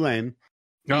basketball, Tulane.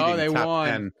 Oh, they won.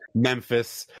 10,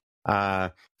 Memphis. I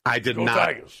did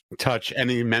not touch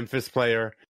any Memphis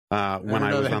player when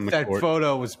I was on the court. That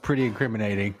photo was pretty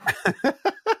incriminating.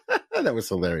 That was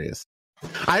hilarious.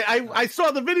 I saw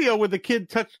the video where the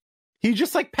kid he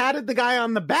just like patted the guy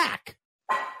on the back.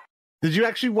 Did you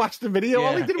actually watch the video? Yeah,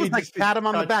 All he did was like pat him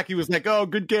on the back. He was like, "Oh,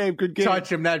 good game."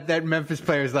 Touch him. That Memphis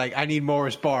player is like, I need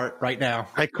Morris Bart right now.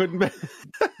 I couldn't.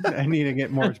 I need to get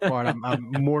Morris Bart.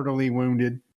 I'm mortally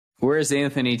wounded. Where's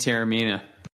Anthony Terramina?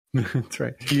 That's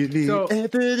right. So,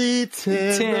 Anthony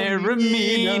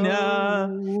Terramina.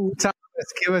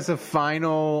 Thomas, give us a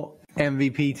final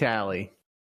MVP tally.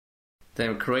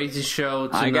 Damn crazy show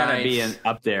tonight. I gotta be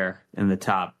up there in the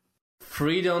top.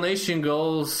 3 donation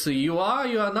goals. You are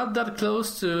not that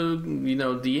close to the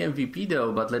MVP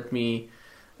though. But let me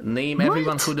name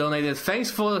everyone who donated.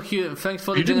 Thanks for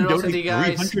the generosity,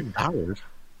 guys. $300.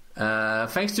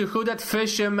 Thanks to Who That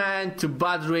Fisherman, to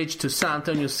Budrich, to San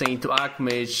Antonio Saint, to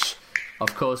Akmish,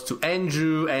 of course to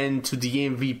Andrew, and to the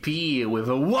MVP with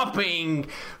a whopping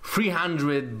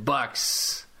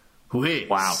 $300. Who is?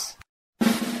 Wow.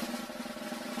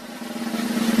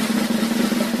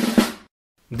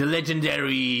 the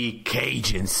legendary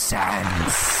Cajun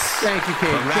Sands. Thank you,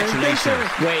 Cajun. Congratulations.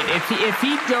 Wait, if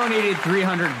he donated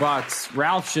 $300,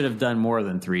 Ralph should have done more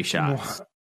than 3 shots.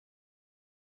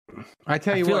 I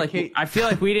tell you what, I feel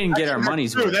like we didn't get our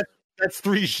money's worth. That's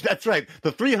right.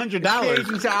 The $300.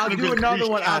 I'll do another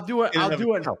one.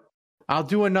 I'll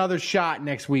do another shot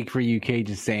next week for you,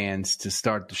 Cajun Sands, to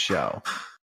start the show.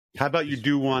 How about you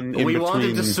do one in We between?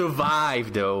 wanted to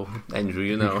survive, though, Andrew,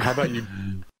 you know. How about you?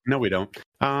 No, we don't.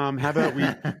 How about we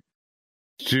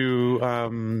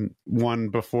do one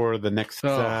before the next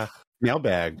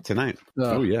mailbag tonight?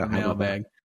 Oh, yeah. Mailbag.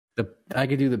 I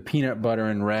could do the peanut butter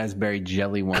and raspberry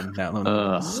jelly one. That one.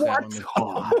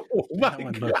 That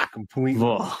one looks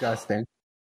completely disgusting.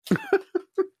 You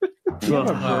have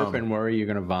a burp and worry you're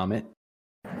going to vomit.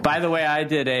 By the way, I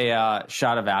did a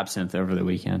shot of absinthe over the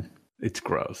weekend. It's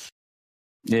gross.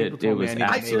 It was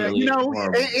absolutely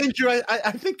horrible. Andrew,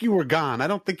 I think you were gone. I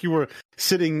don't think you were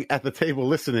sitting at the table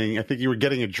listening. I think you were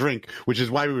getting a drink, which is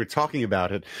why we were talking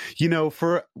about it. You know,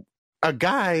 for a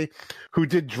guy who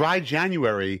did dry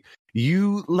January,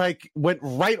 you went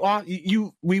right off.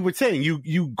 We were saying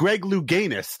you Greg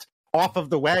Louganis off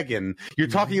of the wagon. You're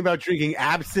talking about drinking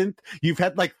absinthe. You've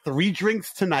had 3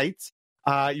 drinks tonight.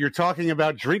 You're talking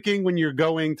about drinking when you're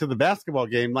going to the basketball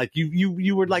game.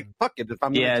 You were like, fuck it. If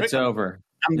I'm it's over.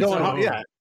 I'm going home. Yeah.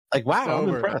 Wow. I'm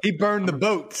impressed. He burned the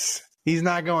boats. He's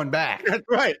not going back. That's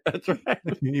right.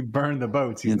 He burned the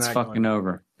boats. It's fucking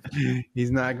over. He's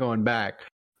not going back.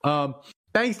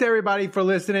 Thanks to everybody for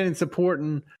listening and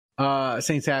supporting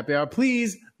Saints Happy Hour.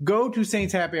 Please go to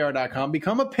saintshappyhour.com,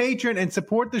 become a patron, and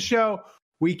support the show.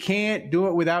 We can't do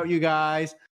it without you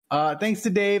guys. Thanks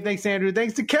to Dave. Thanks to Andrew.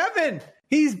 Thanks to Kevin.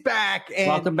 He's back. And,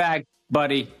 welcome back,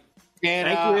 buddy. And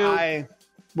thank you.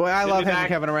 I love having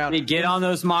Kevin around. Hey, get on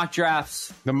those mock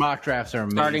drafts. The mock drafts are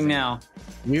amazing. Starting now.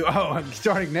 I'm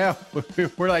starting now.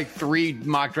 We're 3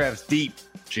 mock drafts deep,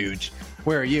 Juge.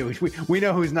 Where are you? We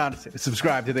know who's not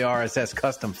subscribed to the RSS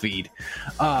custom feed.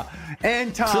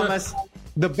 And Thomas,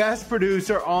 the best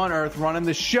producer on earth, running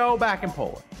the show back in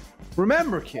Poland.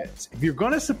 Remember, kids, if you're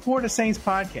going to support a Saints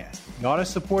podcast, you ought to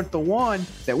support the one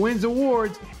that wins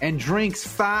awards and drinks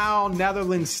foul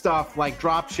Netherlands stuff like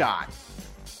Drop Shot.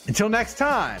 Until next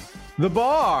time, the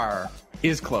bar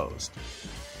is closed.